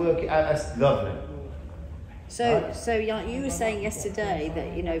has to work it out. That's lovely. So like you were saying yesterday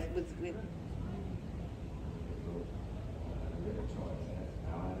that, you know, with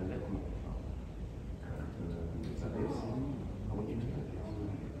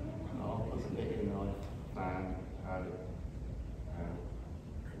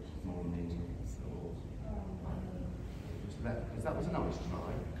Because that was a nice try.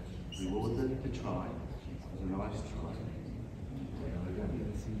 Reward the try. It was a nice try.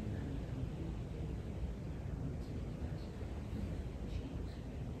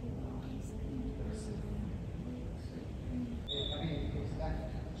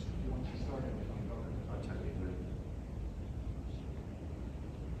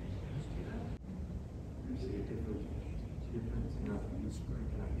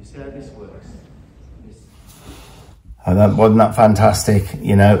 You see how this works? And wasn't that fantastic?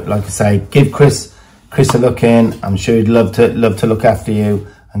 You know, like I say, give Chris a look in. I'm sure he'd love to look after you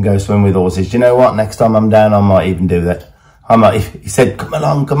and go swim with horses. Do you know what? Next time I'm down, I might even do that. I might. He said, "Come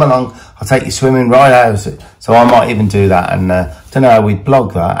along. I'll take you swimming right out." So I might even do that. And I don't know how we'd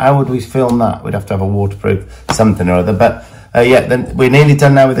blog that. How would we film that? We'd have to have a waterproof something or other. But yeah, then we're nearly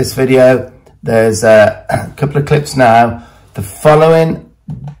done now with this video. There's a couple of clips now. The following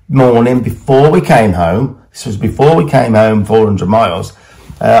morning, before we came home. This was before we came home, 400 miles.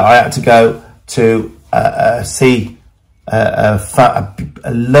 I had to go to see a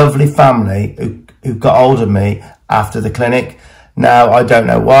lovely family who got hold of me after the clinic. Now, I don't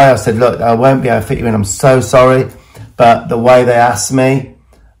know why. I said, look, I won't be able to fit you in. I'm so sorry. But the way they asked me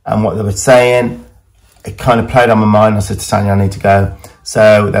and what they were saying, it kind of played on my mind. I said to Tanya, I need to go.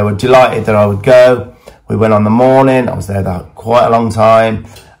 So they were delighted that I would go. We went on the morning. I was there quite a long time.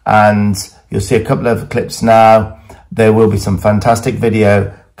 And you'll see a couple of clips now. There will be some fantastic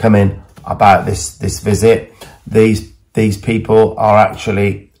video coming about this visit. These people are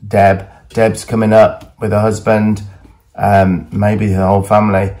actually Deb. Deb's coming up with her husband, maybe her whole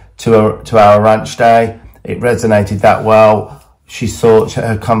family, to our ranch day. It resonated that well. She saw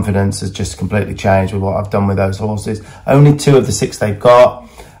her confidence has just completely changed with what I've done with those horses. Only 2 of the 6 they've got,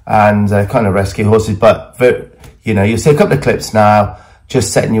 and they're kind of rescue horses. But you know, you'll see a couple of clips now.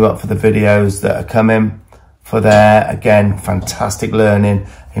 Just setting you up for the videos that are coming for there. Again, fantastic learning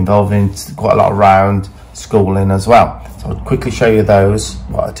involving quite a lot of round schooling as well. So I'll quickly show you those,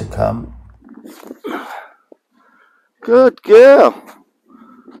 what are to come. Good girl.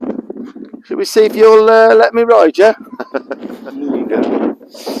 Should we see if you'll let me ride you? There you go.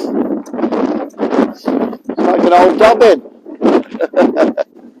 It's like an old dobbin.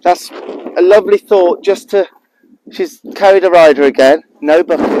 That's a lovely thought, just to... She's carried a rider again, no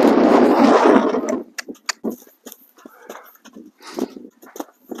bucket.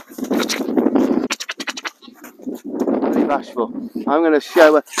 Really bashful. I'm going to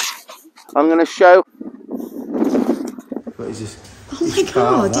show her. What is this? Oh my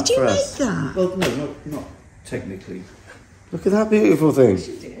God, did you make that? Well, no, not technically. Look at that beautiful thing.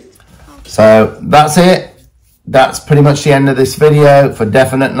 So that's it. That's pretty much the end of this video for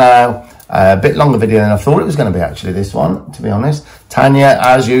definite now. A bit longer video than I thought it was going to be, actually, this one, to be honest. Tanya,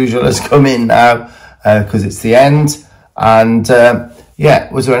 as usual, has come in now because it's the end. And, yeah,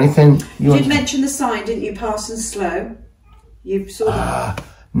 was there anything You did mention the sign, didn't you? Pass and slow. You saw that?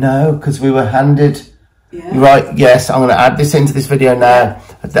 No, because we were handed... Yeah. Right, yes, I'm going to add this into this video now.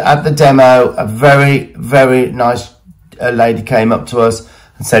 At the demo, a very, very nice lady came up to us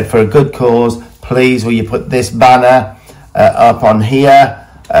and said, for a good cause, please will you put this banner up on here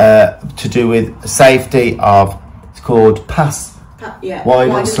to do with safety of, it's called Pass Wide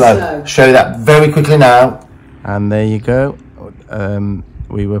and Slow. Show you that very quickly now. And there you go.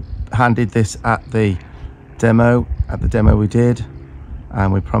 We were handed this at the demo we did.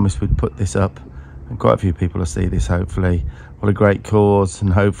 and we promised we'd put this up, and quite a few people will see this, hopefully. What a great cause,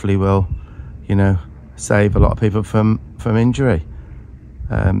 and hopefully will, you know, save a lot of people from injury.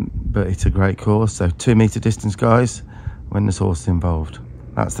 But it's a great cause. So 2 metre distance, guys, when there's horses involved.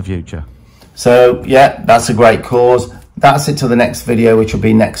 That's the future. So yeah, that's a great cause. That's it till the next video, which will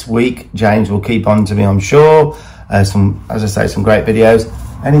be next week. James will keep on to me, I'm sure. As I say, some great videos.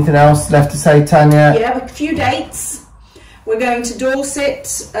 Anything else left to say, Tanya? Yeah, a few dates. We're going to Dorset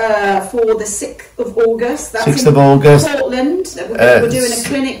for the 6th of August. That's 6th of August. Portland. We're doing a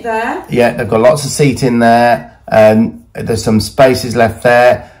clinic there. Yeah, they've got lots of seating there. There's some spaces left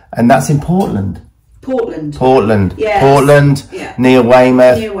there. And that's in Portland. Portland. Yes. Portland, yeah. Near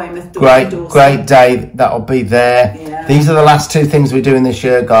Weymouth. Near Weymouth. Great day. That'll be there. Yeah. These are the last 2 things we're doing this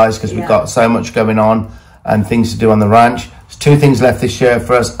year, guys, because we've got so much going on and things to do on the ranch. There's 2 things left this year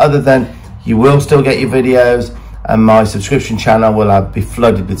for us, other than you will still get your videos, and my subscription channel will be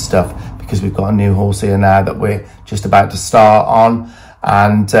flooded with stuff, because we've got a new horse here now that we're just about to start on.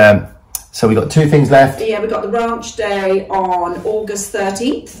 And so we've got 2 things left. Yeah, we've got the ranch day on August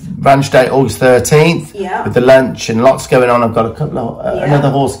 13th. Ranch day, August 13th. Yeah. With the lunch and lots going on. I've got a couple of, another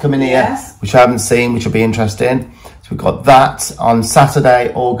horse coming here, which I haven't seen, which will be interesting. So we've got that on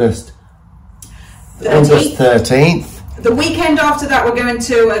Saturday, August 13th. The weekend after that, we're going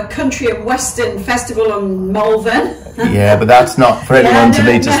to a country and western festival on Malvern. Yeah, but that's not for anyone to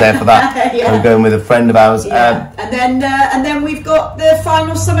meet us there for that. Yeah. We're going with a friend of ours. Yeah. And then we've got the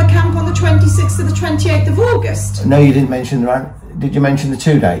final summer camp on the 26th to the 28th of August. No, you didn't mention, right? Did you mention the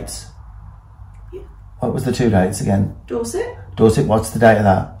 2 dates? Yeah. What was the 2 dates again? Dorset. Dorset, what's the date of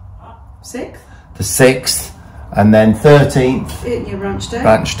that? 6th. The 6th. And then 13th. Your ranch day.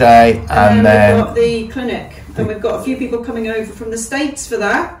 Ranch day. And then we've got the clinic. And we've got a few people coming over from the States for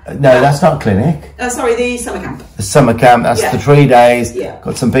that. No, that's not clinic. Sorry, the summer camp. The summer camp, that's the 3 days. Yeah.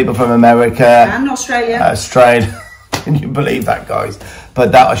 Got some people from America. And Australia. Can you believe that, guys?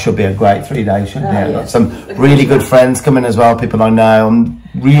 But that should be a great 3 days, shouldn't it? Yeah. Got some really good friends coming as well, people I know. I'm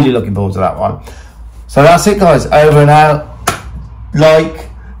really looking forward to that one. So that's it, guys. Over and out. Like,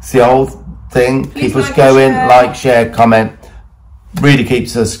 it's the old thing. Keep us going. Like, share, comment. Really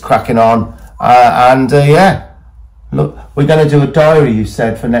keeps us cracking on. Yeah, look, we're going to do a diary, you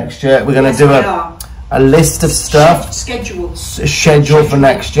said, for next year. We're going to do a list of stuff. Schedule for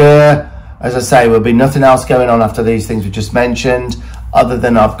next year. As I say, there'll be nothing else going on after these things we just mentioned, other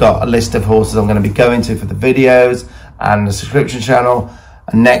than I've got a list of horses I'm going to be going to for the videos and the subscription channel.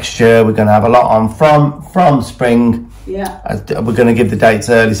 And next year we're going to have a lot on from spring. Yeah. We're going to give the dates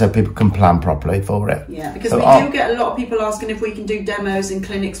early so people can plan properly for it. Yeah, because we do get a lot of people asking if we can do demos and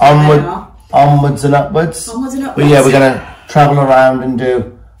clinics where onwards and upwards. Onwards and upwards. But yeah, we're going to travel around and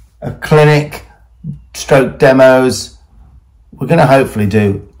do a clinic, stroke demos. We're going to hopefully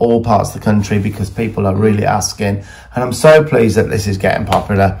do all parts of the country, because people are really asking. And I'm so pleased that this is getting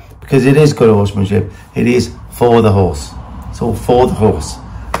popular, because it is good horsemanship. It is for the horse. It's all for the horse.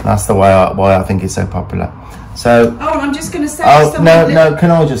 And that's the way why I think it's so popular. So. Oh, and I'm just going to say. No.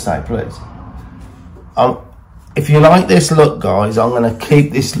 Can I just say, please? If you like this look, guys, I'm going to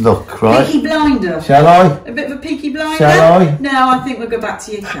keep this look, right? Peaky Blinder. Shall I? A bit of a Peaky Blinder? Shall I? No, I think we'll go back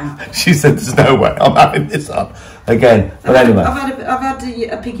to your cap. She said there's no way I'm having this on again. But anyway. I've had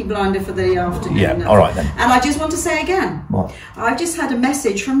a Peaky Blinder for the afternoon. Yeah, all right then. And I just want to say again. What? I've just had a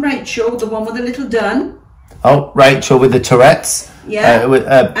message from Rachel, the one with the little dun. Oh, Rachel with the Tourette's.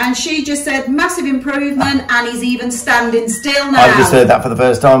 Yeah. And she just said, massive improvement, and he's even standing still now. I've just heard that for the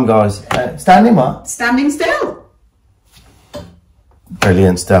first time, guys. Standing what? Standing still.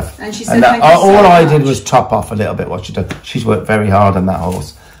 Brilliant stuff. And she said, all I did was top off a little bit what she did. She's worked very hard on that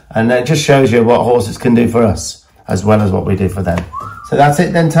horse. And it just shows you what horses can do for us, as well as what we do for them. So that's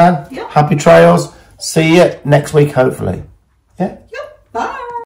it then, Tan. Yep. Happy trails. See you next week, hopefully.